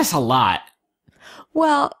 That's a lot.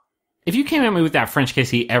 Well... If you came at me with that French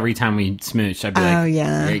kissy every time we smooched, I'd be like, oh,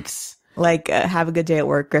 yeah. Yikes. Like, have a good day at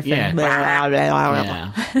work, Griffin. Yeah.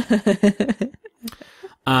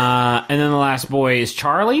 And then the last boy is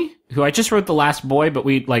Charlie, who I just wrote the last boy, but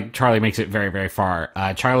Charlie makes it very, very far.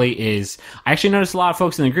 Charlie is, I actually noticed a lot of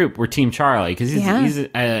folks in the group were Team Charlie, because he's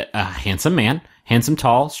a handsome man, handsome,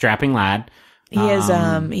 tall, strapping lad. He has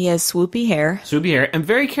swoopy hair. Swoopy hair, and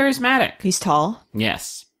very charismatic. He's tall.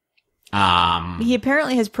 Yes. He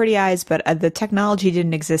apparently has pretty eyes, but the technology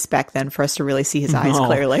didn't exist back then for us to really see his eyes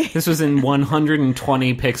clearly. This was in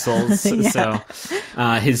 120 pixels. So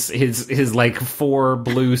his like 4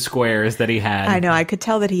 blue squares that he had. I know. I could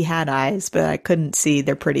tell that he had eyes, but I couldn't see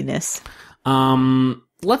their prettiness.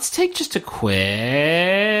 Let's take just a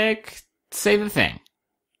quick say the thing.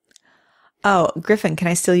 Oh, Griffin, can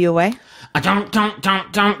I steal you away? Jump.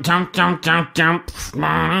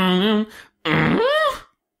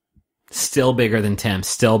 Still bigger than Tim.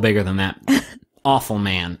 Still bigger than that awful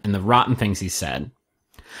man and the rotten things he said.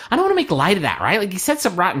 I don't want to make light of that, right? Like, he said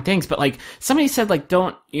some rotten things, but like somebody said, like,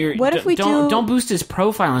 don't boost his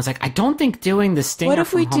profile. And it's like, I don't think doing the stinger. What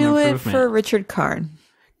if we from Home do it Improvement- for Richard Karn?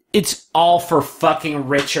 It's all for fucking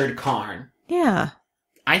Richard Karn. Yeah.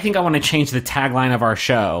 I think I want to change the tagline of our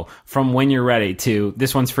show from "When You're Ready" to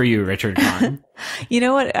 "This one's for you, Richard Karn." You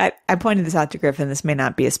know what? I pointed this out to Griffin. This may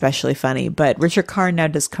not be especially funny, but Richard Karn now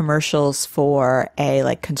does commercials for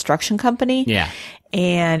a construction company. Yeah.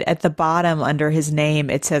 And at the bottom under his name,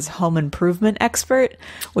 it says home improvement expert,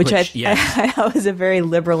 which I thought was a very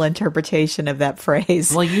liberal interpretation of that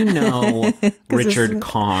phrase. Well, you know, Richard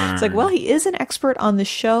Karn. It's like, well, he is an expert on the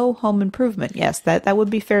show Home Improvement. Yes, that would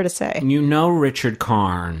be fair to say. You know, Richard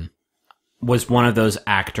Karn was one of those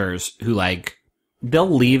actors who they'll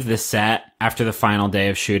leave the set after the final day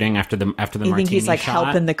of shooting, after the You martini think he's shot.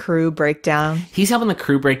 helping the crew break down? He's helping the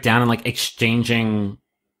crew break down and exchanging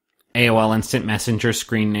AOL Instant Messenger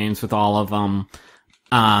screen names with all of them.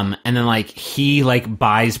 And then he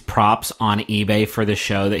buys props on eBay for the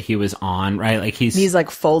show that he was on, right? He's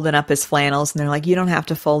folding up his flannels, and they're like, you don't have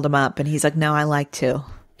to fold them up. And he's like, no, I like to.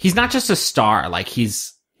 He's not just a star.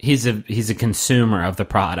 He's a consumer of the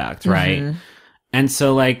product, right? Mm-hmm. And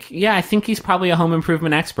so I think he's probably a home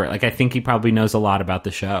improvement expert. I think he probably knows a lot about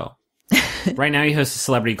the show. Right now he hosts a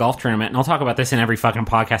celebrity golf tournament, and I'll talk about this in every fucking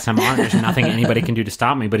podcast I'm on. There's nothing anybody can do to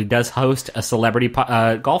stop me, but he does host a celebrity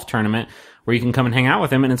golf tournament where you can come and hang out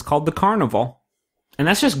with him, and it's called the Carnival. And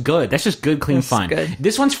that's just good. That's just good, clean fun. Good.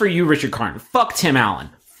 This one's for you, Richard Karn. Fuck Tim Allen.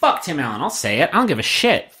 Fuck Tim Allen. I'll say it. I don't give a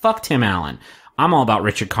shit. Fuck Tim Allen. I'm all about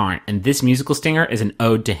Richard Karn, and this musical stinger is an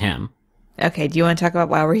ode to him. Okay, do you want to talk about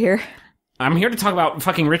why we're here? I'm here to talk about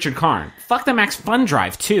fucking Richard Karn. Fuck the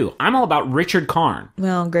MaxFunDrive, too. I'm all about Richard Karn.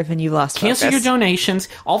 Well, Griffin, you lost Cancel focus. your donations.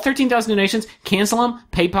 All 13,000 donations. Cancel them.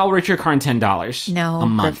 PayPal Richard Karn $10 no, a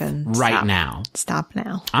month. Griffin, right stop. now. Stop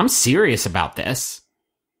now. I'm serious about this.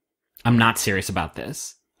 I'm not serious about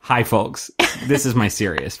this. Hi, folks. This is my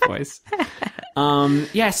serious voice. So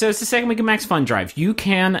it's the second week of MaxFunDrive. You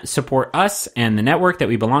can support us and the network that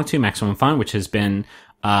we belong to, Maximum Fun, which has been...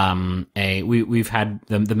 we've had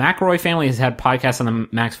the McElroy family has had podcasts on the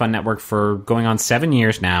Max Fun Network for going on 7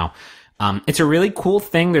 years now. It's a really cool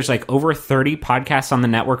thing. There's over 30 podcasts on the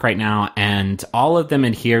network right now, and all of them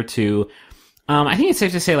adhere to, I think it's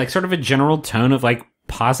safe to say, sort of a general tone of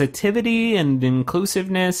positivity and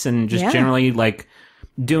inclusiveness, and just generally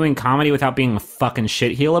doing comedy without being a fucking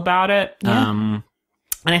shitheel about it. Yeah. And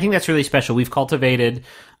I think that's really special. We've cultivated,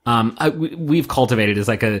 we've cultivated as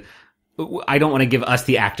I don't want to give us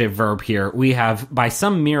the active verb here. We have, by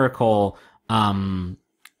some miracle,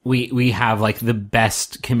 we have the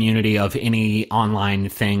best community of any online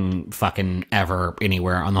thing fucking ever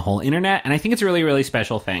anywhere on the whole internet, and I think it's a really, really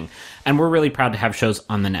special thing. And we're really proud to have shows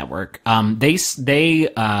on the network. They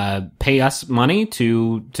pay us money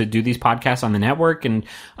to do these podcasts on the network, and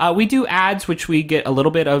we do ads, which we get a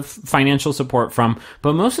little bit of financial support from.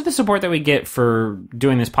 But most of the support that we get for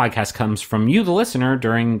doing this podcast comes from you, the listener,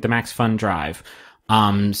 during the Max Fun Drive.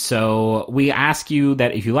 So we ask you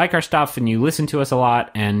that if you like our stuff and you listen to us a lot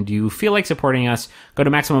and you feel like supporting us, go to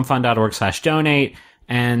MaximumFun.org/donate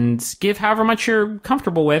and give however much you're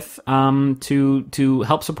comfortable with, to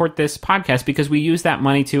help support this podcast, because we use that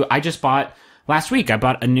money to, last week I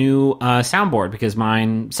bought a new, soundboard because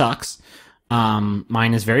mine sucks.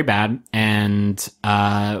 Mine is very bad, and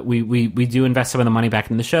we do invest some of the money back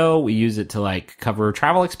in the show. We use it to cover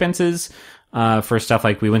travel expenses, for stuff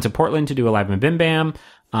we went to Portland to do a live in Bim Bam.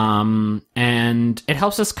 And it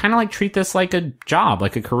helps us kind of treat this like a job,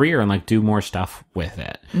 like a career, and do more stuff with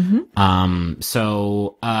it. Mm-hmm.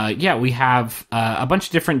 We have a bunch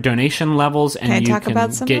of different donation levels, and you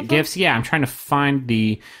can get gifts. Yeah, I'm trying to find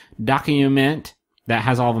the document that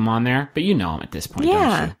has all of them on there, but you know them at this point,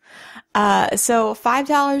 don't you? So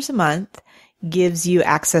 $5 a month gives you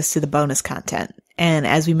access to the bonus content. And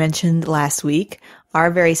as we mentioned last week,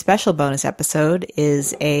 our very special bonus episode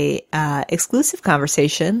is a exclusive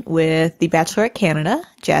conversation with the Bachelorette Canada,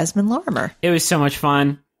 Jasmine Lorimer. It was so much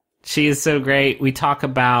fun. She is so great. We talk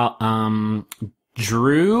about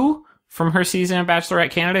Drew from her season of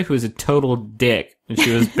Bachelorette Canada, who is a total dick. And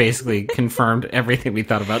she was basically confirmed everything we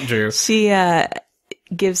thought about Drew. She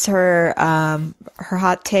gives her her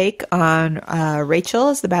hot take on Rachel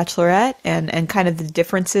as the Bachelorette and kind of the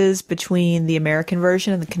differences between the American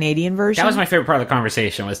version and the Canadian version. That was my favorite part of the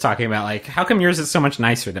conversation, was talking about, like, how come yours is so much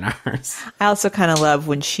nicer than ours? I also kind of love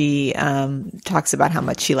when she talks about how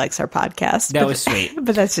much she likes our podcast. That was sweet.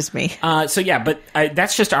 But that's just me.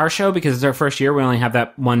 That's just our show because it's our first year. We only have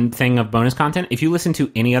that one thing of bonus content. If you listen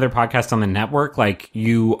to any other podcast on the network, like,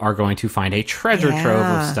 you are going to find a treasure trove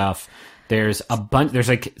of stuff. There's a bunch. There's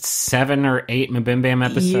like 7 or 8 Mabim Bam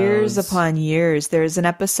episodes. Years upon years. There's an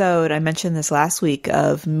episode, I mentioned this last week,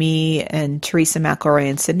 of me and Teresa McElroy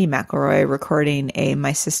and Sydney McElroy recording a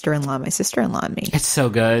My Sister-in-Law and Me. It's so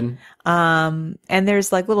good. And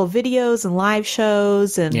there's like little videos and live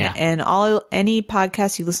shows and any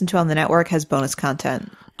podcast you listen to on the network has bonus content.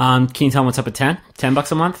 Can you tell them what's up at 10?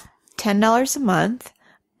 $10 a month? $10 a month.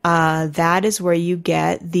 That is where you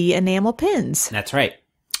get the enamel pins. That's right.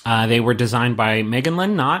 They were designed by Megan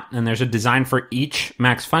Lynn Knott, and there's a design for each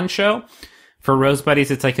Max Fun show. For Roze Buddiez,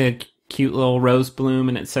 it's like a cute little rose bloom,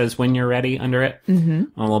 and it says "When You're Ready" under it, a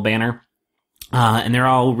little banner. And they're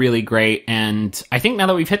all really great. And I think now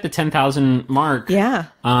that we've hit the 10,000 mark,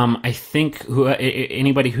 I think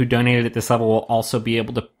anybody who donated at this level will also be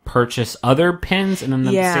able to purchase other pins, and then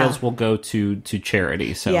the sales will go to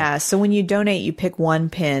charity. So when you donate, you pick one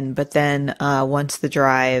pin, but then once the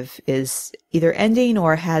drive is either ending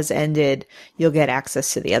or has ended, you'll get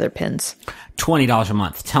access to the other pins. $20 a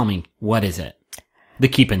month. Tell me, what is it? The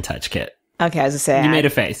Keep in Touch kit. Okay, I was gonna say you made a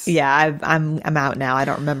face. Yeah, I'm out now. I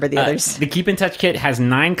don't remember the others. The Keep in Touch kit has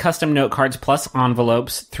 9 custom note cards plus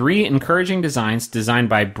envelopes, 3 encouraging designs designed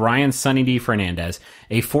by Brian Sunny D. Fernandez,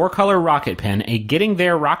 a 4-color rocket pen, a Getting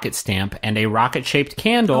There rocket stamp, and a rocket-shaped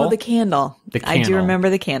candle. Oh, the candle. I do remember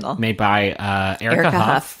the candle. Made by Erica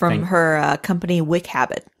Huff from her company Wick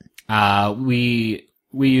Habit. We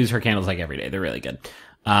use her candles like every day. They're really good.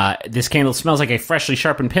 This candle smells like a freshly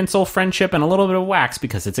sharpened pencil, friendship, and a little bit of wax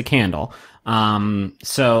because it's a candle.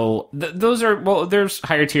 So those are, well, there's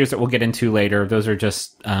higher tiers that we'll get into later. Those are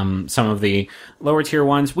just, some of the lower tier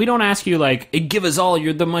ones. We don't ask you, like, give us all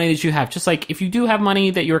the money that you have. Just like, if you do have money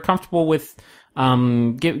that you're comfortable with,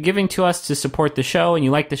 giving to us to support the show, and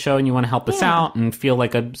you like the show and you want to help us out and feel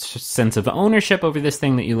like a sense of ownership over this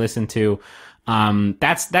thing that you listen to,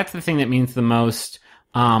 that's the thing that means the most.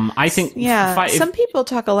 I think, some people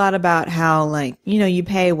talk a lot about how, like, you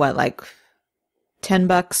pay like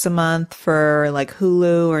 $10 a month for like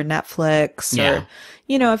Hulu or Netflix, or,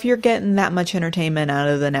 if you're getting that much entertainment out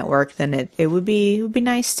of the network, then it would be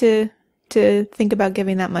nice to think about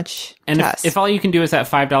giving that much to us. If all you can do is that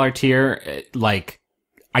 $5 tier, like,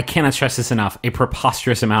 I cannot stress this enough, a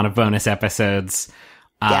preposterous amount of bonus episodes,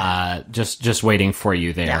 just waiting for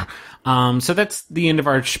you there. Yeah. So that's the end of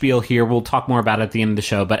our spiel here. We'll talk more about it at the end of the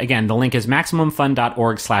show. But again, the link is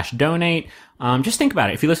MaximumFun.org/donate. Just think about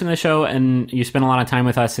it. If you listen to the show and you spend a lot of time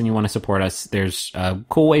with us and you want to support us, there's a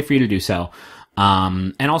cool way for you to do so.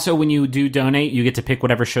 And also when you do donate, you get to pick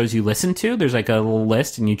whatever shows you listen to. There's like a little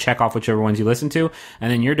list and you check off whichever ones you listen to.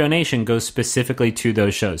 And then your donation goes specifically to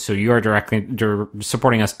those shows. So you are directly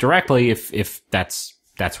supporting us directly if that's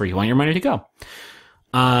where you want your money to go.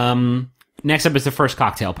 Next up is the first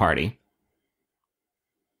cocktail party.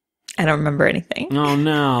 I don't remember anything. Oh,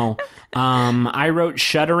 no. I wrote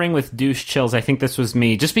shuddering with douche chills. I think this was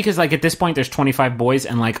me. Just because, like, at this point, there's 25 boys,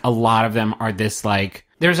 and, like, a lot of them are this, like...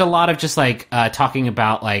 There's a lot of just, like, talking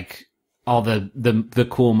about, like, all the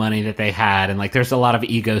cool money that they had, and, like, there's a lot of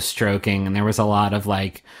ego stroking, and there was a lot of,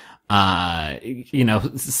 like... subtle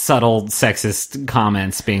sexist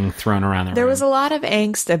comments being thrown around the room. There was a lot of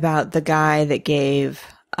angst about the guy that gave...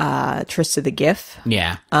 Trista the gift.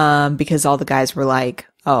 Yeah. Because all the guys were like,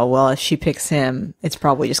 oh, well, if she picks him, it's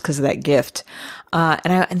probably just because of that gift.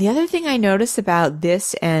 And the other thing I noticed about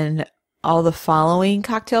this and all the following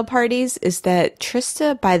cocktail parties is that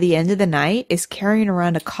Trista, by the end of the night, is carrying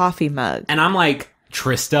around a coffee mug. And I'm like,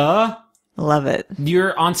 Trista? Love it.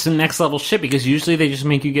 You're on some next level shit, because usually they just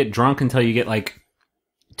make you get drunk until you get, like,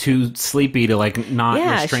 too sleepy to, like, not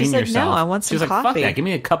restrain she's yourself. Like, no, I want some coffee. coffee. Fuck that. Give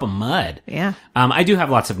me a cup of mud. Yeah. I do have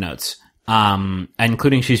lots of notes,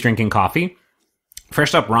 including she's drinking coffee.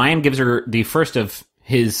 First up, Ryan gives her the first of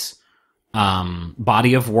his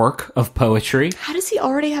body of work of poetry. How does he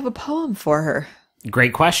already have a poem for her?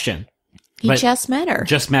 Great question. He just met her.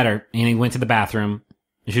 Just met her, and he went to the bathroom.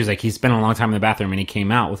 And she was like, he's been a long time in the bathroom, and he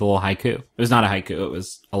came out with a little haiku. It was not a haiku. It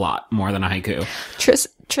was a lot more than a haiku.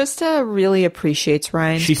 Trista really appreciates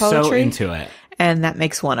Ryan's She's poetry. so into it. And that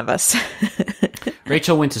makes one of us.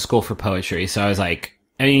 Rachel went to school for poetry, so I was like,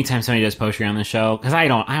 anytime somebody does poetry on the show, because I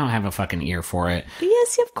don't have a fucking ear for it.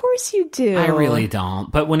 Yes, of course you do. I really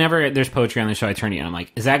don't. But whenever there's poetry on the show, I turn to you and I'm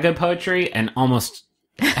like, is that good poetry? And almost,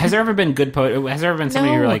 has there ever been good poetry? Has there ever been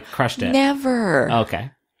somebody who like crushed it? Never.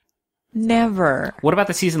 Okay. Never. What about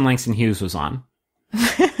the season Langston Hughes was on?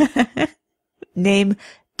 Name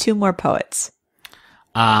 2 more poets.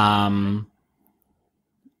 Wow.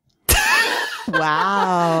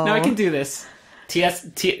 Wow. No, I can do this. No.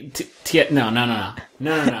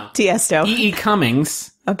 Tiesto. E.E.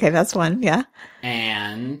 Cummings. Okay, that's one. Yeah.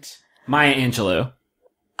 And Maya Angelou.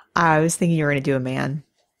 I was thinking you were going to do a man.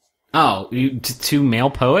 Oh, 2 male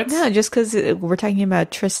poets? No, just because we're talking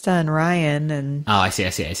about Trista and Ryan and... Oh, I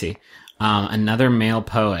see. Another male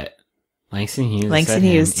poet. Langston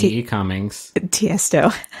Hughes. E.E. Cummings.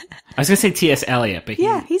 Tiesto. I was going to say T.S. Eliot, but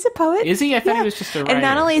Yeah, he's a poet. Is he? I thought he was just a writer. And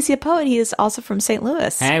not only is he a poet, he is also from St.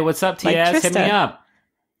 Louis. Hey, what's up, Like T.S.? Hit me Trista. up.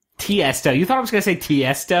 Tiesto. You thought I was going to say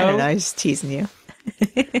Tiesto? I don't know, I was just teasing you.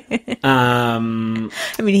 I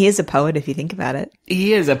I mean, he is a poet if you think about it.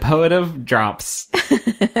 He is a poet of drops.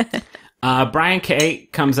 Brian K.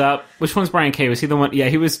 comes up. Which one's Brian K? Was he the one? Yeah,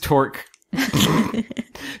 he was Torque.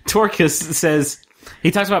 Torque says... He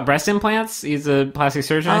talks about breast implants. He's a plastic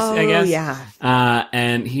surgeon, I guess. Yeah.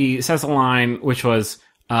 And he says a line which was,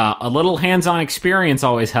 a little hands-on experience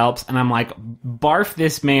always helps. And I'm like, barf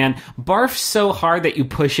this man. Barf so hard that you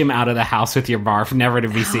push him out of the house with your barf, never to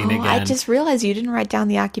be seen again. I just realized you didn't write down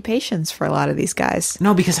the occupations for a lot of these guys.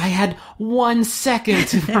 No, because I had 1 second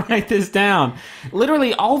to write this down.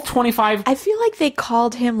 Literally all 25... I feel like they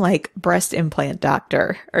called him like breast implant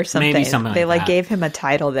doctor or something. Maybe something They like that. gave him a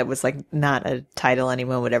title that was like not a title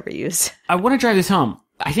anyone would ever use. I want to drive this home.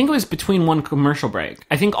 I think it was between one commercial break.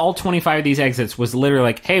 I think all 25 of these exits was literally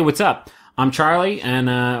like, hey, what's up? I'm Charlie, and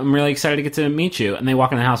I'm really excited to get to meet you. And they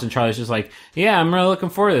walk in the house, and Charlie's just like, yeah, I'm really looking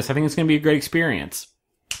forward to this. I think it's going to be a great experience.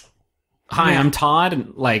 Hi, I'm Todd.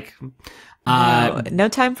 And No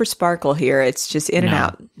time for sparkle here. It's just in and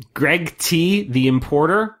out. Greg T., the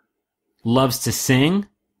importer, loves to sing.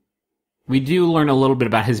 We do learn a little bit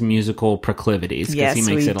about his musical proclivities because Yes, he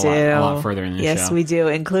makes we it do. a lot further in the show. Yes, we do,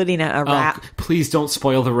 including a rap. Please don't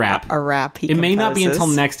spoil the rap. A rap he It may not be composes.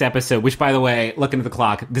 until next episode, which, by the way, looking at the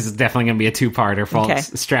clock, this is definitely going to be a 2-parter, folks. Okay.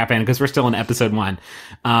 Strap in, because we're still in episode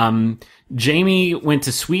 1. Jamie went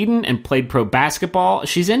to Sweden and played pro basketball.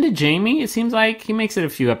 She's into Jamie. It seems like he makes it a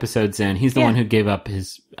few episodes in. He's the one who gave up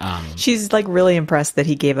his... She's like really impressed that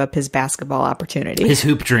he gave up his basketball opportunity. his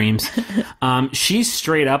hoop dreams. She's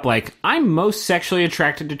straight up like, I'm most sexually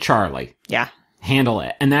attracted to Charlie. Yeah. Handle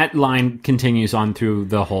it. And that line continues on through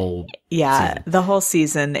the whole season. The whole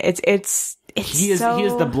season. It's He is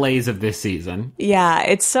the Blaze of this season. Yeah,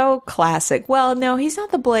 it's so classic. Well, no, he's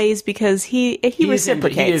not the Blaze because he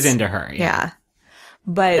reciprocates. He is into her. Yeah.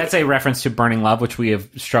 But That's a reference to Burning Love, which we have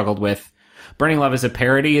struggled with. Burning Love is a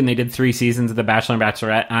parody, and they did 3 seasons of The Bachelor and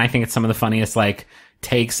Bachelorette, and I think it's some of the funniest,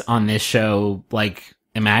 takes on this show,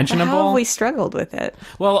 imaginable. how have we struggled with it?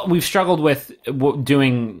 Well, we've struggled with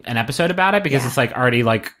doing an episode about it, because it's, already,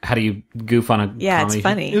 how do you goof on a Yeah, comedy it's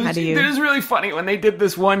funny. show? How do you... It was really funny when they did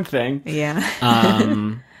this one thing. Yeah.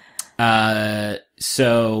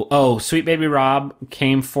 Sweet Baby Rob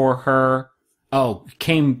came for her. Oh,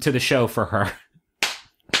 came to the show for her.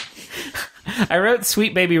 I wrote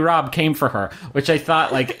Sweet Baby Rob came for her, which I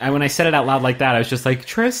thought, when I said it out loud like that, I was just like,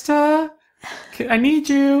 Trista, I need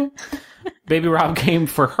you. Baby Rob came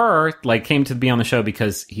for her, came to be on the show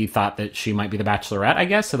because he thought that she might be the Bachelorette, I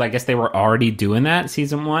guess. So I guess they were already doing that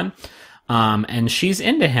season 1. And she's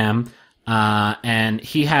into him. And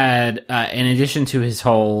he had, in addition to his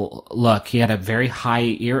whole look, he had a very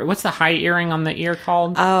high ear. What's the high earring on the ear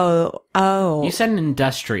called? Oh. You said an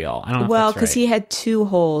industrial. I don't know Well, if that's because right. he had 2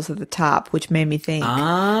 holes at the top, which made me think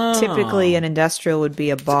typically an industrial would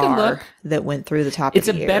be a bar look. that went through the top It's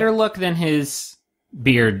of a the ear. better look than his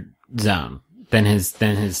beard zone. Than his.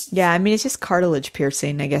 Yeah, I mean, it's just cartilage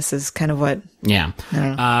piercing, I guess, is kind of what... Yeah.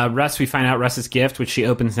 Russ, we find out Russ's gift, which she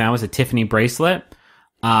opens now, is a Tiffany bracelet.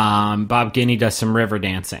 Bob Guinea does some river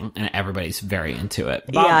dancing, and everybody's very into it.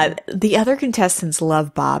 Yeah, the other contestants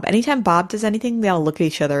love Bob. Anytime Bob does anything, they all look at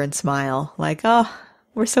each other and smile. Like, oh,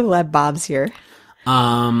 we're so glad Bob's here.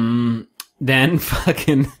 Then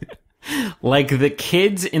fucking... the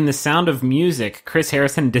kids in The Sound of Music, Chris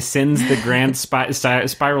Harrison descends the grand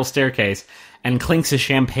spiral staircase, and clinks a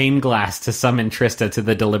champagne glass to summon Trista to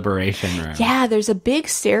the deliberation room. Yeah, there's a big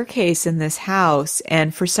staircase in this house,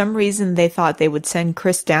 and for some reason they thought they would send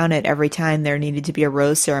Chris down it every time there needed to be a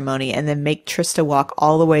rose ceremony and then make Trista walk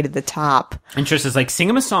all the way to the top. And Trista's like, sing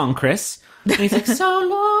him a song, Chris. And he's like, so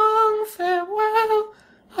long, farewell.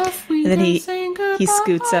 And then he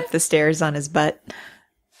scoots up the stairs on his butt.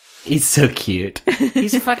 He's so cute.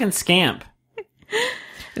 He's a fucking scamp.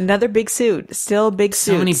 Another big suit. Still big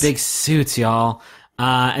suits. So many big suits, y'all.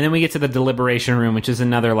 And then we get to the deliberation room, which is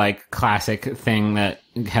another, like, classic thing that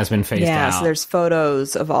has been phased out. Yeah, so there's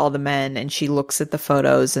photos of all the men, and she looks at the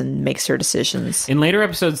photos and makes her decisions. In later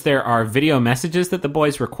episodes, there are video messages that the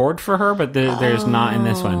boys record for her, but there's not in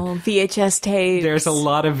this one. VHS tapes. There's a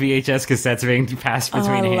lot of VHS cassettes being passed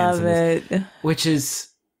between hands. I love it. Which is...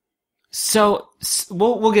 So,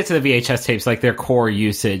 we'll get to the VHS tapes, like their core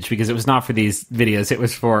usage, because it was not for these videos. It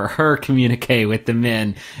was for her communique with the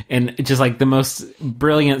men, and just like the most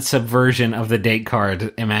brilliant subversion of the date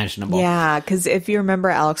card imaginable. Yeah, because if you remember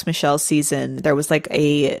Alex Michelle's season, there was like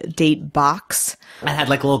a date box. It had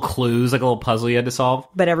like little clues, like a little puzzle you had to solve.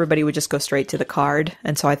 But everybody would just go straight to the card.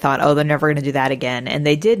 And so I thought, oh, they're never going to do that again. And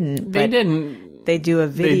they didn't. They didn't. They do a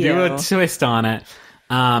video. They do a twist on it.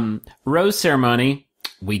 Rose ceremony.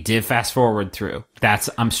 We did fast forward through.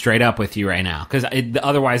 I'm straight up with you right now. Because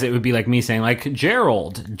otherwise it would be like me saying, like,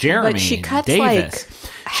 Gerald, Jeremy, but she cuts Davis.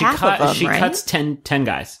 Like half of them, she right? cuts 10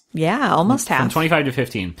 guys. Yeah, almost half. From 25 to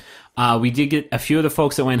 15. We did get a few of the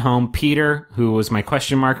folks that went home. Peter, who was my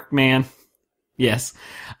question mark man. Yes.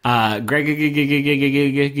 Greg,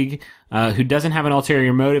 who doesn't have an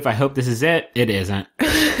ulterior motive. I hope this is it. It isn't.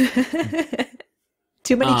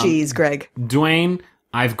 Too many G's, Greg. Dwayne,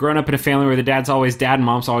 I've grown up in a family where the dad's always dad and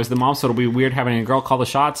mom's always the mom, so it'll be weird having a girl call the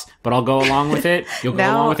shots, but I'll go along with it. You'll go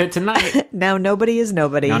along with it tonight. Now nobody is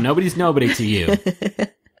nobody. Now nobody's nobody to you.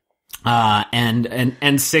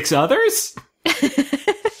 And 6 others?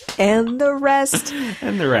 And the rest.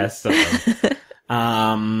 And the rest of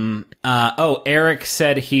them. Eric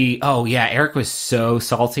said Eric was so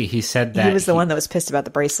salty. He said that he was the one that was pissed about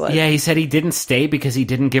the bracelet. Yeah, he said he didn't stay because he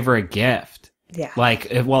didn't give her a gift. Yeah. Like,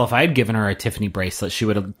 if I had given her a Tiffany bracelet, she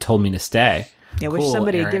would have told me to stay. I wish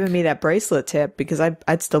somebody had given me that bracelet tip because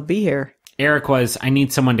I'd still be here. Eric was, I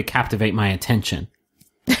need someone to captivate my attention.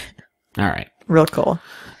 All right. Real cool.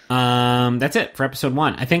 That's it for episode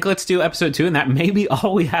 1. I think let's do episode 2, and that may be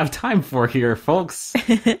all we have time for here, folks,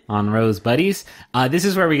 on Roze Buddiez. This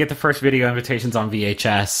is where we get the first video invitations on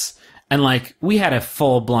VHS. And, like, we had a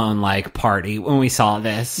full-blown, like, party when we saw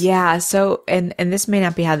this. Yeah, so, and this may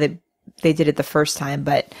not be how they did it the first time,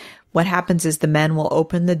 but what happens is the men will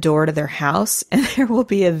open the door to their house and there will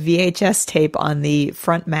be a VHS tape on the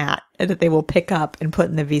front mat that they will pick up and put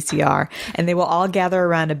in the VCR. And they will all gather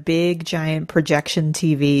around a big, giant projection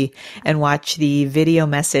TV and watch the video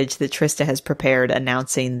message that Trista has prepared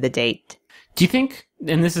announcing the date. Do you think,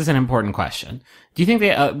 and this is an important question, do you think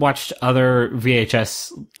they watched other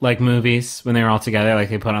VHS, like, movies when they were all together? Like,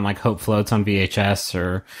 they put on, like, Hope Floats on VHS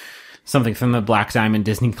or something from the Black Diamond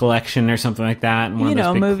Disney collection or something like that.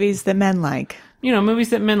 Movies that men like. Movies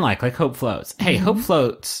that men like Hope Floats. Hey, Hope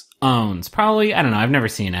Floats owns probably, I don't know, I've never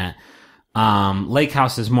seen it. Lake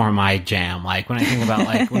House is more my jam. Like, when I think about,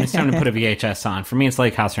 like, when it's time to put a VHS on, for me, it's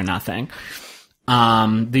Lake House or nothing.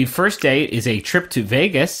 The first date is a trip to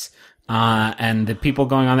Vegas. And the people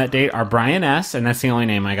going on that date are Brian S., and that's the only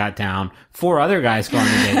name I got down. 4 other guys go on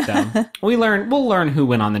the date, though. We'll learn who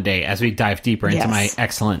went on the date as we dive deeper into my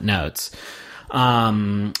excellent notes.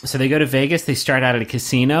 So they go to Vegas, they start out at a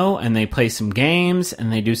casino, and they play some games,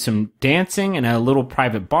 and they do some dancing in a little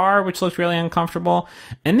private bar, which looked really uncomfortable.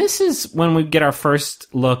 And this is when we get our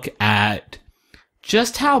first look at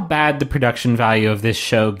just how bad the production value of this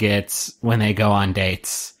show gets when they go on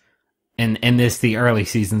dates. And the early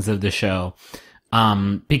seasons of the show,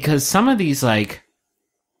 because some of these, like,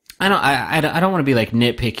 I don't want to be like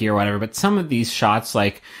nitpicky or whatever, but some of these shots,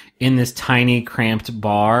 like in this tiny cramped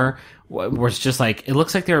bar, where it's just like, it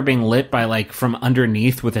looks like they were being lit by, like, from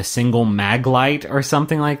underneath with a single mag light or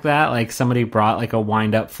something like that. Like somebody brought like a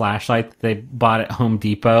wind up flashlight that they bought at Home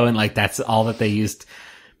Depot, and like that's all that they used.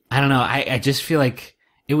 I don't know. I just feel like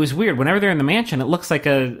it was weird. Whenever they're in the mansion, it looks like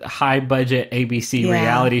a high-budget ABC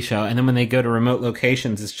reality show. And then when they go to remote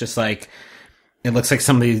locations, it's just like, it looks like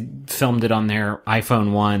somebody filmed it on their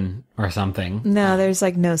iPhone 1 or something. No, there's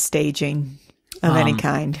like no staging of any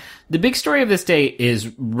kind. The big story of this day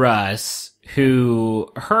is Russ,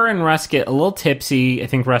 her and Russ get a little tipsy. I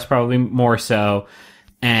think Russ probably more so.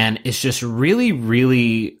 And it's just really,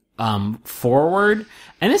 really forward.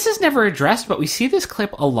 And this is never addressed, but we see this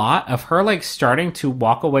clip a lot of her, like, starting to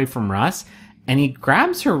walk away from Russ, and he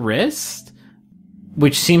grabs her wrist,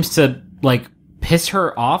 which seems to like piss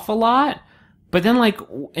her off a lot. But then, like,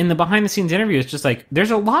 in the behind-the-scenes interview, it's just like,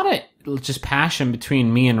 there's a lot of just passion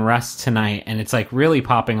between me and Russ tonight, and it's, like, really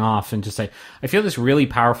popping off, and just, like, I feel this really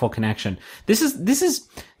powerful connection. This is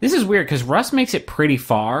weird, because Russ makes it pretty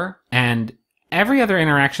far, and every other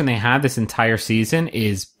interaction they had this entire season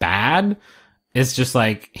is bad. It's just,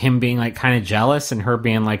 like, him being, like, kind of jealous, and her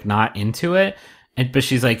being, like, not into it. But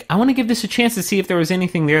she's like, I want to give this a chance to see if there was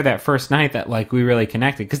anything there that first night that, like, we really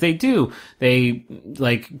connected. Because they,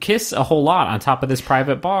 like, kiss a whole lot on top of this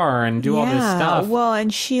private bar and do all this stuff. Well,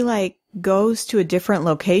 and she, like, goes to a different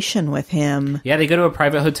location with him. Yeah, they go to a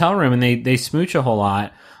private hotel room and they smooch a whole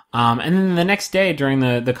lot. And then the next day during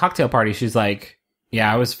the cocktail party, she's like,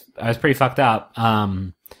 yeah, I was pretty fucked up.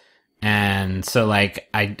 And so, like,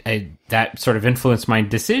 I that sort of influenced my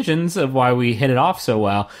decisions of why we hit it off so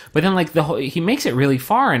well. But then, like, he makes it really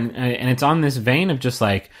far, and it's on this vein of just,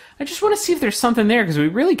 like, I just want to see if there's something there, because we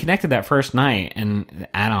really connected that first night, and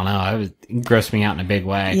I don't know, it grossed me out in a big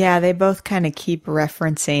way. Yeah, they both kind of keep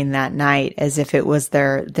referencing that night as if it was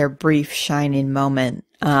their brief shining moment.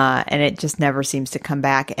 And it just never seems to come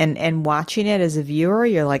back. And watching it as a viewer,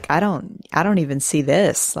 you're like, I don't even see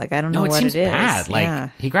this. Like, I don't know what it is. No, it seems bad.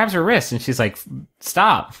 Like, he grabs her wrist and she's like,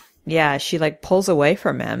 stop. Yeah, she like pulls away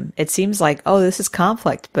from him. It seems like, oh, this is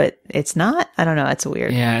conflict, but it's not. I don't know. It's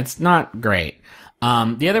weird. Yeah, it's not great.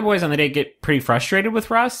 The other boys on the date get pretty frustrated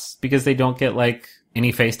with Russ because they don't get like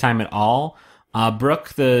any FaceTime at all. Brooke,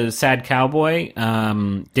 the sad cowboy,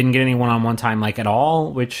 didn't get any one-on-one time, like, at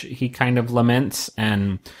all, which he kind of laments,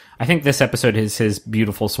 and I think this episode is his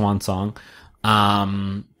beautiful swan song.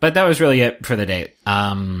 But that was really it for the date.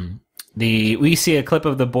 We see a clip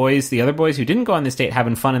of the boys, the other boys who didn't go on this date,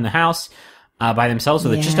 having fun in the house, by themselves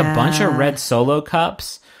with just a bunch of red Solo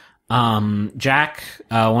cups. Jack,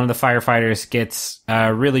 one of the firefighters, gets,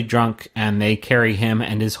 really drunk, and they carry him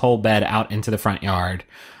and his whole bed out into the front yard.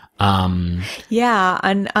 Yeah,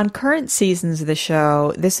 on current seasons of the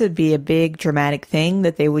show, this would be a big dramatic thing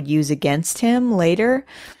that they would use against him later.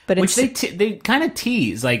 But which they kind of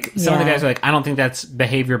tease. Like, some of the guys are like, I don't think that's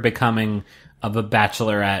behavior becoming of a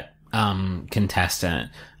Bachelorette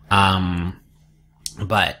contestant.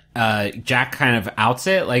 But Jack kind of outs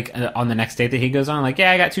it, like, on the next date that he goes on, like,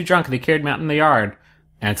 yeah, I got too drunk and they carried me out in the yard.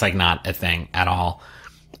 And it's like not a thing at all.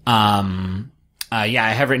 Yeah, I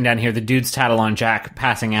have written down here the dudes tattle on Jack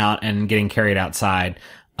passing out and getting carried outside.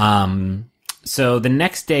 So the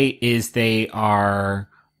next date is is the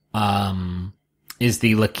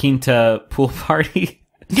La Quinta pool party.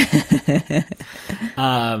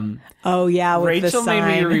 Oh yeah, with Rachel the sign.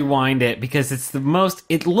 made me rewind it because it's the most.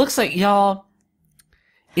 It looks like, y'all.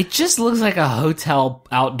 It just looks like a hotel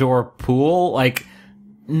outdoor pool, like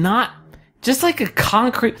not. Just like a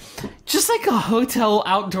hotel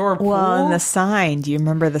outdoor pool. Well, and the sign. Do you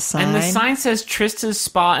remember the sign? And the sign says Trista's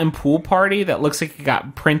Spa and Pool Party that looks like it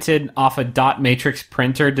got printed off a dot matrix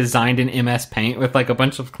printer designed in MS Paint with like a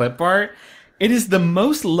bunch of clip art. It is the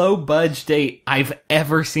most low budge date I've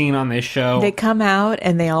ever seen on this show. They come out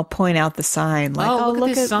and they all point out the sign. Like, look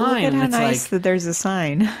at this sign. Look at how nice that there's a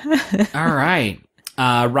sign. All right.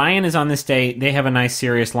 Ryan is on this date. They have a nice,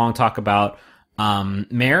 serious, long talk about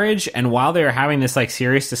marriage, and while they are having this like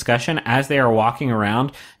serious discussion, as they are walking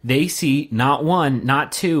around, they see not one,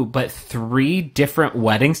 not two, but 3 different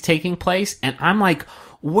weddings taking place, and I'm like,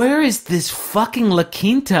 where is this fucking La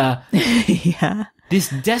Quinta? Yeah. This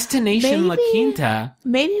destination La Quinta.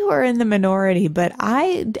 Maybe we're in the minority, but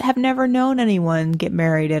I have never known anyone get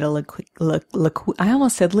married at a I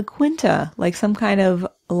almost said La Quinta, like some kind of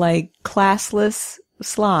like classless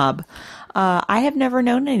slob. I have never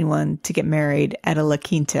known anyone to get married at a La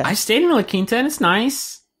Quinta. I stayed in a La Quinta and it's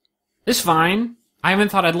nice. It's fine. I haven't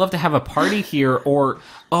thought I'd love to have a party here or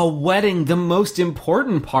a wedding, the most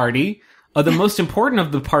important party, the most important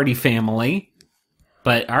of the party family.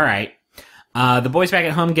 But all right. The boys back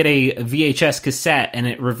at home get a VHS cassette and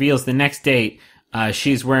it reveals the next date.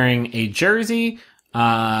 She's wearing a jersey.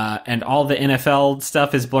 And all the NFL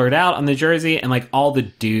stuff is blurred out on the jersey, and like all the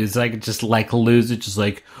dudes like just like lose it, just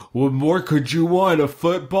like, what more could you want? A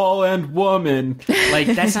football and woman. Like,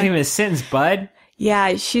 that's not even a sentence, bud.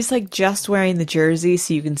 Yeah, she's like just wearing the jersey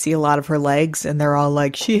so you can see a lot of her legs, and they're all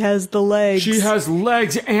like, she has the legs. She has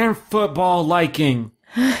legs and football liking.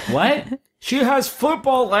 What? She has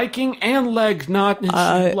football liking and legs,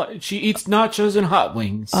 she eats nachos and hot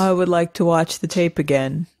wings. I would like to watch the tape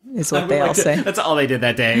again. Is what they all say. That's all they did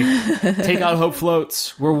that day. Take out Hope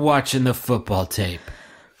Floats. We're watching the football tape.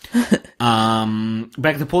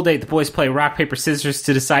 Back at the pool date, the boys play rock, paper, scissors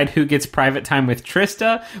to decide who gets private time with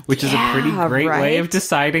Trista, which is a pretty great way of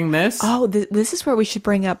deciding this. Oh, this is where we should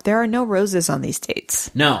bring up, there are no roses on these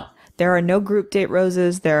dates. No. There are no group date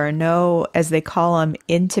roses. There are no, as they call them,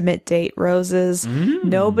 intimate date roses.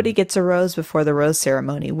 Nobody gets a rose before the rose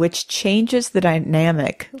ceremony, which changes the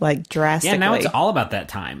dynamic, like, drastically. Yeah, now it's all about that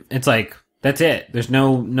time. It's like, that's it. There's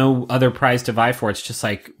no other prize to vie for. It's just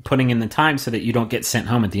like putting in the time so that you don't get sent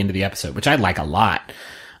home at the end of the episode, which I like a lot.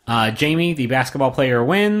 Jamie, the basketball player,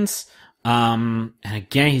 wins. And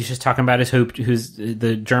again, he's just talking about his hoop, who's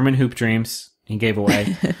the German hoop dreams he gave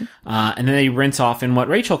away. And then they rinse off in what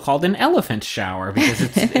Rachel called an elephant shower,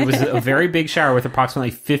 because it was a very big shower with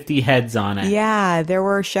approximately 50 heads on it. Yeah, there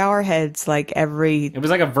were shower heads like It was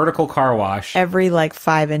like a vertical car wash. every like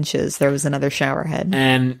 5 inches. There was another shower head.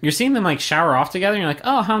 And you're seeing them like shower off together, and you're like,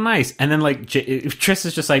 oh, how nice. And then like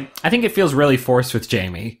Trista's just like, I think it feels really forced with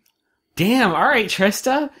Jamie. Damn, all right,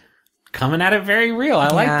 Trista. Coming at it very real. I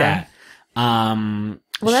like that.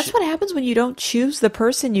 Well, that's what happens when you don't choose the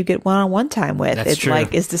person you get one-on-one time with. That's true.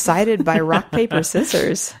 Like is decided by rock, paper,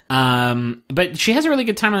 scissors. But she has a really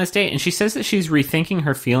good time on this date, and she says that she's rethinking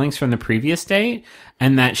her feelings from the previous date,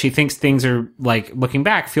 and that she thinks things are, like, looking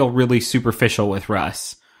back, feel really superficial with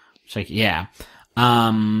Russ. She's like, yeah.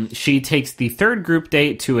 She takes the third group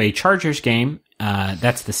date to a Chargers game.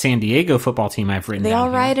 That's the San Diego football team I've written They down all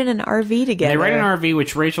here. ride in an RV together. They ride in an RV,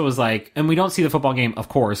 which Rachel was like, and we don't see the football game, of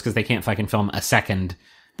course, because they can't fucking film a second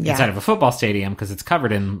inside of a football stadium because it's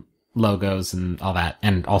covered in logos and all that,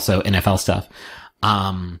 and also NFL stuff.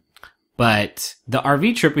 But the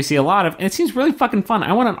RV trip we see a lot of, and it seems really fucking fun.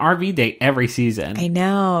 I want an RV date every season. I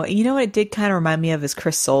know. You know what it did kind of remind me of is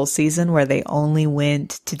Chris Soule's season, where they only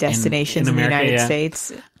went to destinations in America, the United yeah.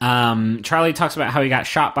 States. Charlie talks about how he got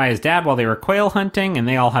shot by his dad while they were quail hunting, and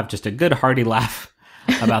they all have just a good hearty laugh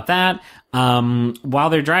about that. While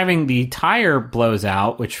they're driving, the tire blows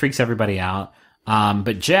out, which freaks everybody out.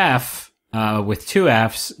 But Jeff, with 2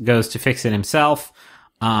 Fs, goes to fix it himself.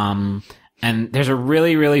 And there's a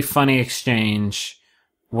really, really funny exchange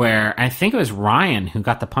where I think it was Ryan who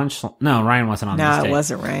got the punch. No, Ryan wasn't on this date. No, it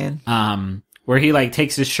wasn't Ryan. Where he like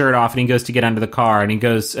takes his shirt off and he goes to get under the car, and he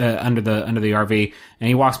goes under the RV, and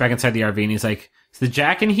he walks back inside the RV, and he's like, "Is the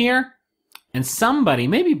Jack in here?" And somebody,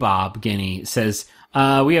 maybe Bob Guinea, says,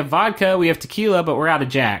 "We have vodka, we have tequila, but we're out of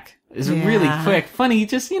Jack." It's really quick, funny,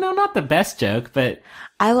 just, not the best joke, but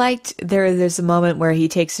I liked there's a moment where he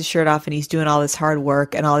takes his shirt off and he's doing all this hard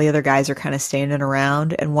work, and all the other guys are kind of standing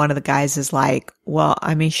around, and one of the guys is like, well,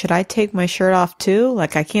 I mean, should I take my shirt off too?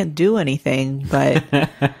 Like, I can't do anything, but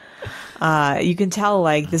you can tell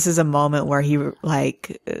like this is a moment where he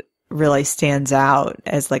like really stands out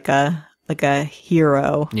as like a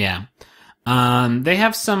hero. yeah. They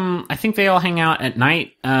have I think they all hang out at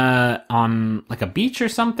night, on like a beach or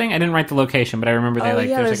something. I didn't write the location, but I remember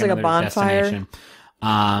there's like a another bonfire. destination.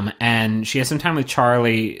 And she has some time with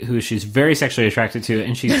Charlie, who she's very sexually attracted to,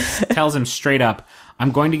 and she tells him straight up,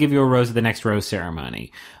 I'm going to give you a rose at the next rose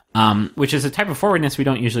ceremony. Which is a type of forwardness we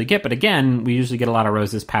don't usually get, but again, we usually get a lot of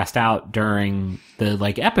roses passed out during the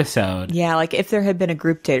like episode. Yeah, like if there had been a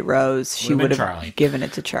group date rose, she would have given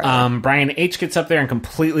it to Charlie. Brian H gets up there and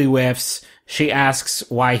completely whiffs. She asks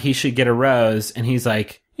why he should get a rose, and he's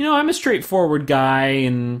like, I'm a straightforward guy,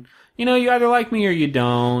 and, you either like me or you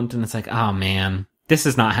don't. And it's like, oh man, this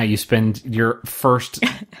is not how you spend your first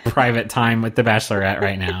private time with the Bachelorette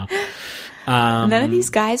right now. None of these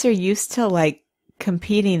guys are used to like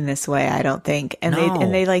competing this way, I don't think. And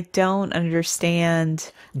they like don't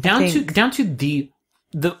understand. Down to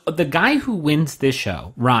the guy who wins this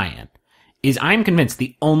show, Ryan, is, I'm convinced,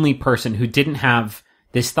 the only person who didn't have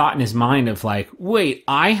this thought in his mind of like, wait,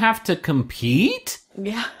 I have to compete?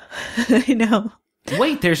 Yeah, I know.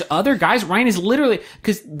 Wait, there's other guys? Ryan is literally,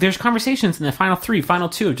 because there's conversations in the final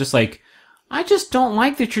 2 of just like, I just don't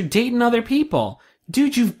like that you're dating other people.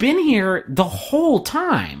 Dude, you've been here the whole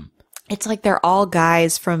time. It's like they're all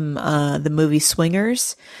guys from the movie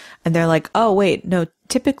Swingers, and they're like, oh, wait, no,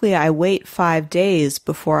 typically I wait 5 days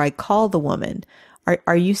before I call the woman.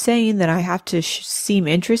 Are you saying that I have to seem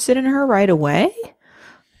interested in her right away?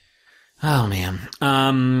 Oh,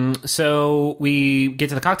 man. So we get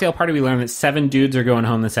to the cocktail party. We learn that 7 dudes are going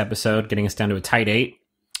home this episode, getting us down to a tight 8.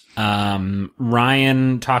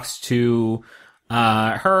 Ryan talks to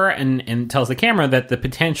her and tells the camera that the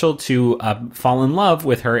potential to fall in love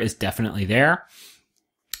with her is definitely there.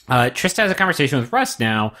 Trista has a conversation with Russ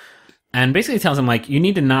now, and basically tells him, like, you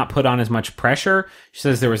need to not put on as much pressure. She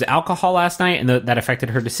says there was alcohol last night and that affected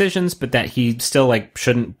her decisions, but that he still, like,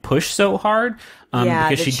 shouldn't push so hard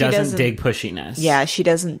because she doesn't dig pushiness. Yeah, she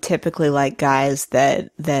doesn't typically like guys that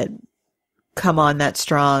come on that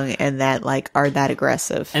strong and that, like, are that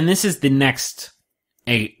aggressive. And this is the next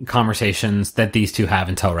 8 conversations that these two have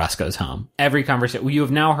until Russ goes home. Every conversation. You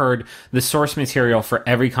have now heard the source material for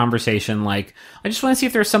every conversation. Like, I just want to see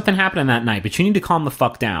if there's something happening that night, but you need to calm the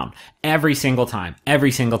fuck down. Every single time.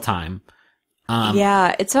 Every single time.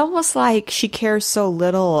 Yeah, it's almost like she cares so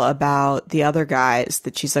little about the other guys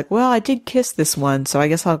that she's like, well, I did kiss this one, so I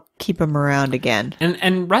guess I'll keep him around again.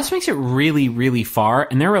 And Russ makes it really, really far,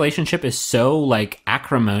 and their relationship is so, like,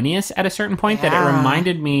 acrimonious at a certain point that it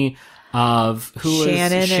reminded me of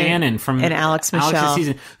Shannon from Alex Michelle. Alex's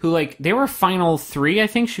season, who, like, they were final 3, I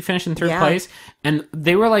think. She finished in 3rd place, and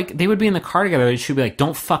they were like, they would be in the car together, and she'd be like,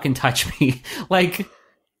 don't fucking touch me. Like,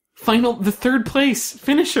 the 3rd place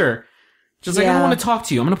finisher. Just like, I don't want to talk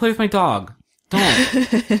to you. I'm going to play with my dog. Don't.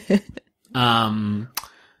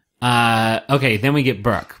 Okay, then we get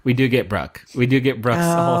Brooke. We do get Brooke. Brooke's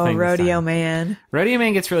the whole thing. Rodeo Man. Rodeo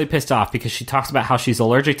Man gets really pissed off because she talks about how she's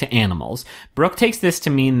allergic to animals. Brooke takes this to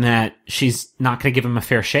mean that she's not going to give him a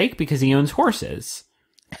fair shake because he owns horses.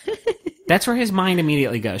 That's where his mind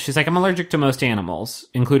immediately goes. She's like, I'm allergic to most animals,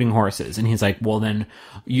 including horses. And he's like, well, then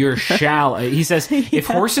you're shallow. He says, if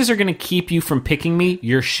horses are going to keep you from picking me,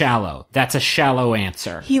 you're shallow. That's a shallow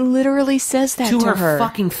answer. He literally says that to her. To her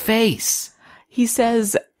fucking face. He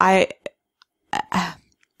says,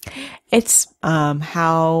 it's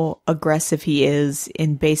how aggressive he is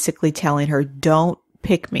in basically telling her, don't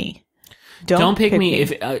pick me. Don't pick me.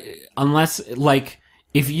 If unless, like,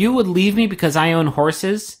 if you would leave me because I own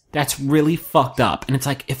horses, that's really fucked up. And it's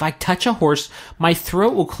like, if I touch a horse, my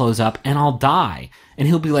throat will close up and I'll die. And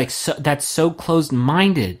he'll be like, that's so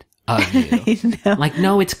closed-minded of you. I know. Like,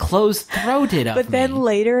 no, it's closed-throated of me. But then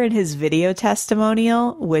later in his video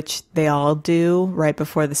testimonial, which they all do right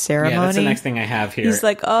before the ceremony. Yeah, that's the next thing I have here. He's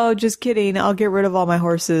like, oh, just kidding. I'll get rid of all my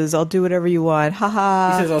horses. I'll do whatever you want. Ha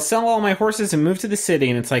ha. He says, I'll sell all my horses and move to the city.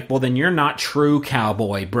 And it's like, well, then you're not true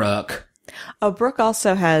cowboy, Brooke. Oh, Brooke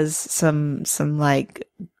also has some like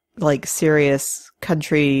serious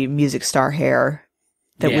country music star hair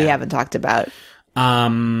that we haven't talked about.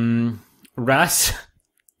 Russ,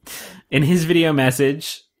 in his video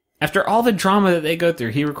message, after all the drama that they go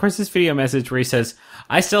through, he records this video message where he says,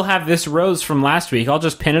 I still have this rose from last week. I'll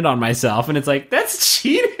just pin it on myself. And it's like, that's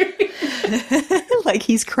cheating. Like,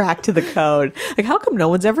 he's cracked to the code. Like, how come no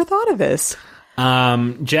one's ever thought of this?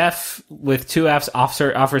 Jeff, with 2 Fs,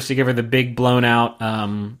 offers to give her the big blown out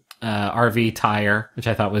RV tire, which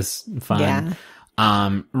I thought was fun.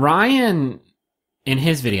 Yeah. Ryan, in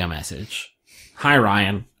his video message, hi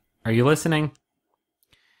Ryan, are you listening?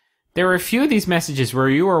 There were a few of these messages where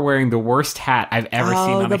you were wearing the worst hat I've ever seen on a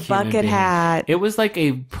human being. Oh, the bucket hat. It was like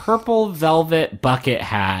a purple velvet bucket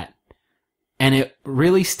hat, and it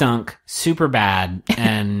really stunk super bad.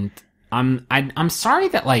 And I'm sorry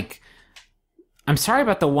that, like, I'm sorry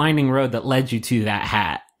about the winding road that led you to that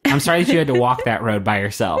hat. I'm sorry that you had to walk that road by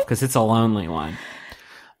yourself, because it's a lonely one.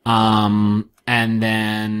 And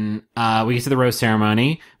then we get to the rose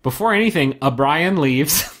ceremony. Before anything, a Brian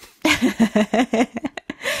leaves.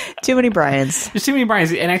 Too many Brians. There's too many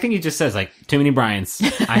Brians. And I think he just says, like, too many Brians.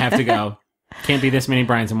 I have to go. Can't be this many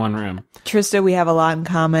Brians in one room. Trista, we have a lot in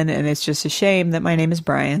common, and it's just a shame that my name is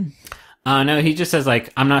Brian. No, he just says,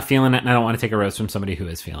 like, I'm not feeling it, and I don't want to take a rose from somebody who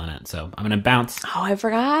is feeling it, so I'm going to bounce. Oh, I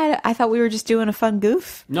forgot. I thought we were just doing a fun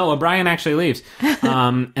goof. No, O'Brien actually leaves.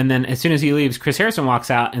 And then as soon as he leaves, Chris Harrison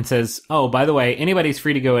walks out and says, oh, by the way, anybody's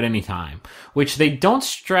free to go at any time. Which they don't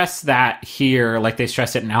stress that here like they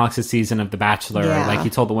stressed it in Alex's season of The Bachelor. Yeah. Like,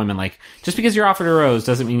 he told the women, like, just because you're offered a rose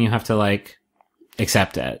doesn't mean you have to, like,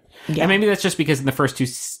 accept it. Yeah. And maybe that's just because in the first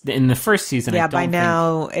season, yeah, I don't by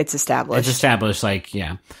now it's established. It's established, like,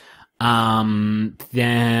 yeah. Then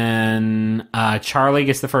Charlie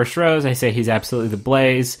gets the first rose. I say he's absolutely the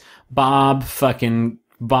blaze. Bob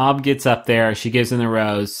gets up there. She gives him the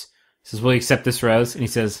rose. Says, will you accept this rose? And he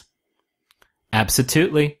says,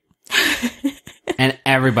 absolutely. And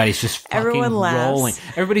everybody's just fucking rolling.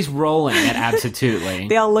 Everybody's rolling at absolutely.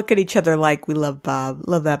 They all look at each other like, we love Bob.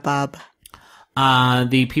 Love that Bob.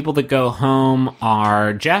 The people that go home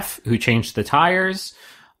are Jeff, who changed the tires.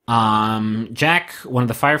 Jack, one of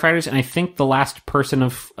the firefighters, and I think the last person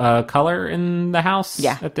of color in the house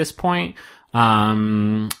at this point.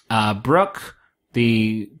 Brooke,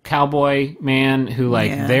 the cowboy man who,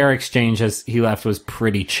 like, their exchange as he left was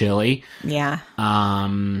pretty chilly. Yeah.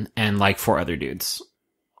 And, like, 4 other dudes.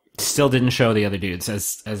 Still didn't show the other dudes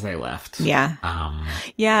as they left. Yeah.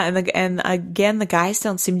 Yeah, and again, the guys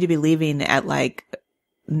don't seem to be leaving at like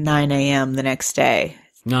 9 a.m. the next day.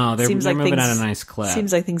 No, they're moving at a nice clip.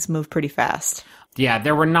 Seems like things move pretty fast. Yeah,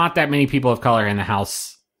 there were not that many people of color in the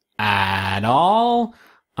house at all.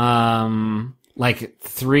 Like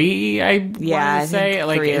 3, I want to say.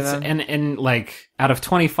 Like three of it's them. and like out of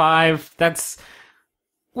 25,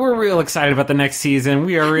 we're real excited about the next season.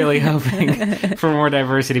 We are really hoping for more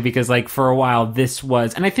diversity because, like, for a while this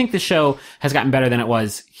was, and I think the show has gotten better than it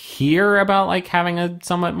was here about like having a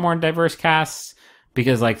somewhat more diverse cast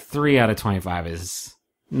because like 3 out of 25 is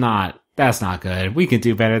that's not good. We could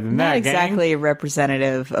do better than that. Not exactly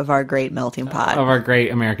representative of our great melting pot. Of our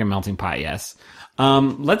great American melting pot, yes.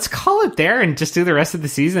 Let's call it there and just do the rest of the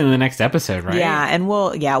season in the next episode, right? Yeah, and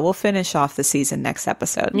we'll finish off the season next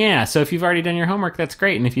episode. Yeah, so if you've already done your homework, that's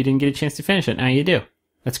great. And if you didn't get a chance to finish it, now you do.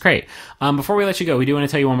 That's great. Before we let you go, we do want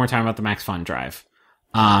to tell you one more time about the MaxFunDrive.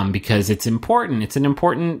 Because it's important. It's an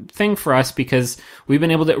important thing for us because we've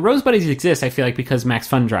been able to, Roze Buddiez exists, I feel like, because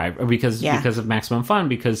MaxFunDrive, or because of Maximum Fun,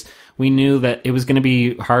 because we knew that it was going to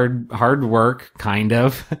be hard work, kind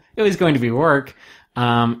of. It was going to be work.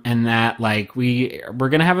 And that, like, we're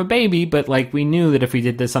gonna have a baby, but, like, we knew that if we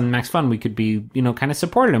did this on Max Fun, we could be, kind of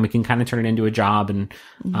supported and we can kind of turn it into a job and,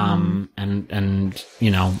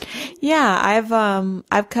 Yeah,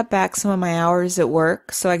 I've cut back some of my hours at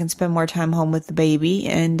work so I can spend more time home with the baby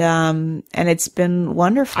and it's been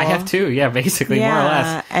wonderful. I have too, yeah, basically, more or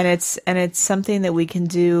less. And it's something that we can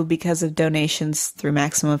do because of donations through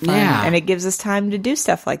Maximum Fun. Yeah. And it gives us time to do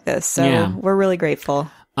stuff like this. So we're really grateful.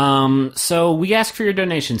 So we ask for your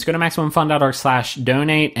donations. Go to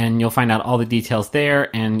MaximumFun.org/donate and you'll find out all the details there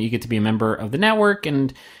and you get to be a member of the network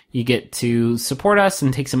and you get to support us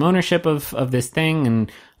and take some ownership of this thing.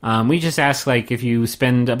 And, we just ask, like, if you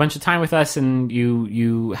spend a bunch of time with us and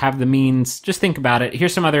you have the means, just think about it.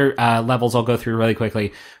 Here's some other, levels I'll go through really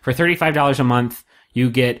quickly. For $35 a month, you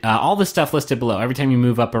get all the stuff listed below. Every time you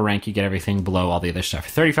move up a rank, you get everything below all the other stuff.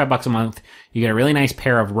 For $35 a month, you get a really nice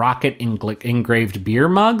pair of rocket engraved beer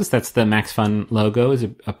mugs. That's the Max Fun logo, is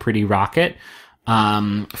a pretty rocket.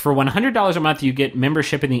 For $100 a month, you get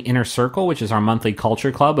membership in the Inner Circle, which is our monthly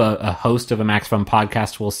culture club. A host of a Max Fun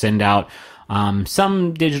podcast will send out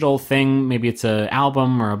some digital thing. Maybe it's an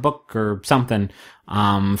album or a book or something.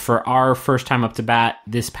 For our first time up to bat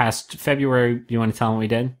this past February, do you want to tell them what we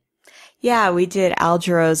did? Yeah, we did Al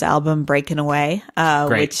Jarreau's album Breaking Away,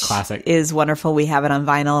 which classic. Is wonderful. We have it on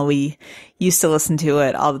vinyl. We used to listen to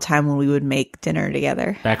it all the time when we would make dinner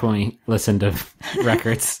together. Back when we listened to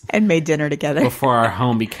records. And made dinner together. Before our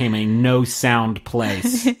home became a no-sound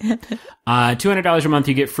place. $200 a month,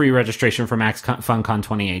 you get free registration for Max FunCon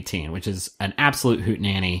 2018, which is an absolute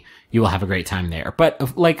hootenanny. You will have a great time there. But,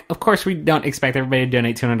 of course, we don't expect everybody to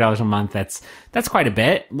donate $200 a month. That's quite a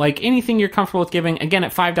bit. Like, anything you're comfortable with giving, again,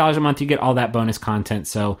 at $5 a month, you get all that bonus content.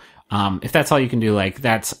 So, if that's all you can do, like,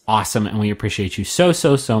 that's awesome, and we appreciate you so,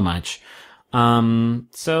 so, so much.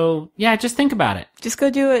 So yeah, just think about it. Just go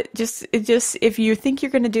do it. Just if you think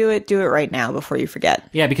you're going to do it right now before you forget.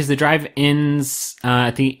 Yeah, because the drive ends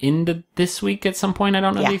at the end of this week at some point. I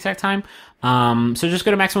don't know the exact time. So just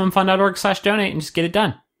go to MaximumFun.org/donate and just get it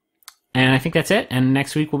done. And I think that's it. And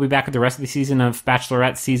next week we'll be back with the rest of the season of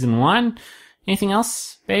Bachelorette season 1. Anything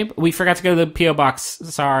else, babe? We forgot to go to the P.O. box.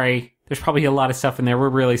 Sorry. There's probably a lot of stuff in there. We're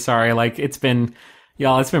really sorry. Like, it's been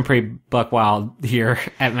pretty buck wild here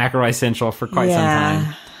at McElroy Central for quite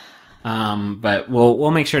some time. But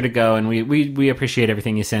we'll make sure to go, and we appreciate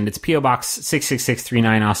everything you send. It's P.O. Box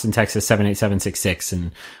 66639, Austin, Texas 78766,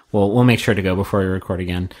 and we'll make sure to go before we record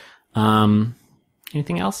again.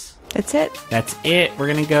 Anything else? That's it. That's it. We're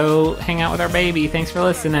gonna go hang out with our baby. Thanks for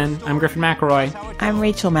listening. I'm Griffin McElroy. I'm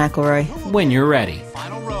Rachel McElroy. When you're ready.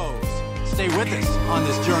 Final rose. Stay with us on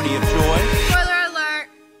this journey of joy. Spoiler alert.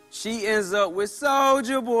 She ends up with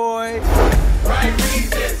Soldier Boy. Right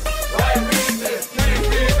reasons, can't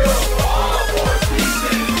pick up all 4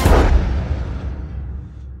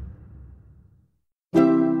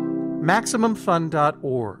 seasons.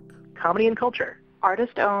 MaximumFun.org. Comedy and culture.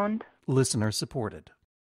 Artist owned. Listener supported.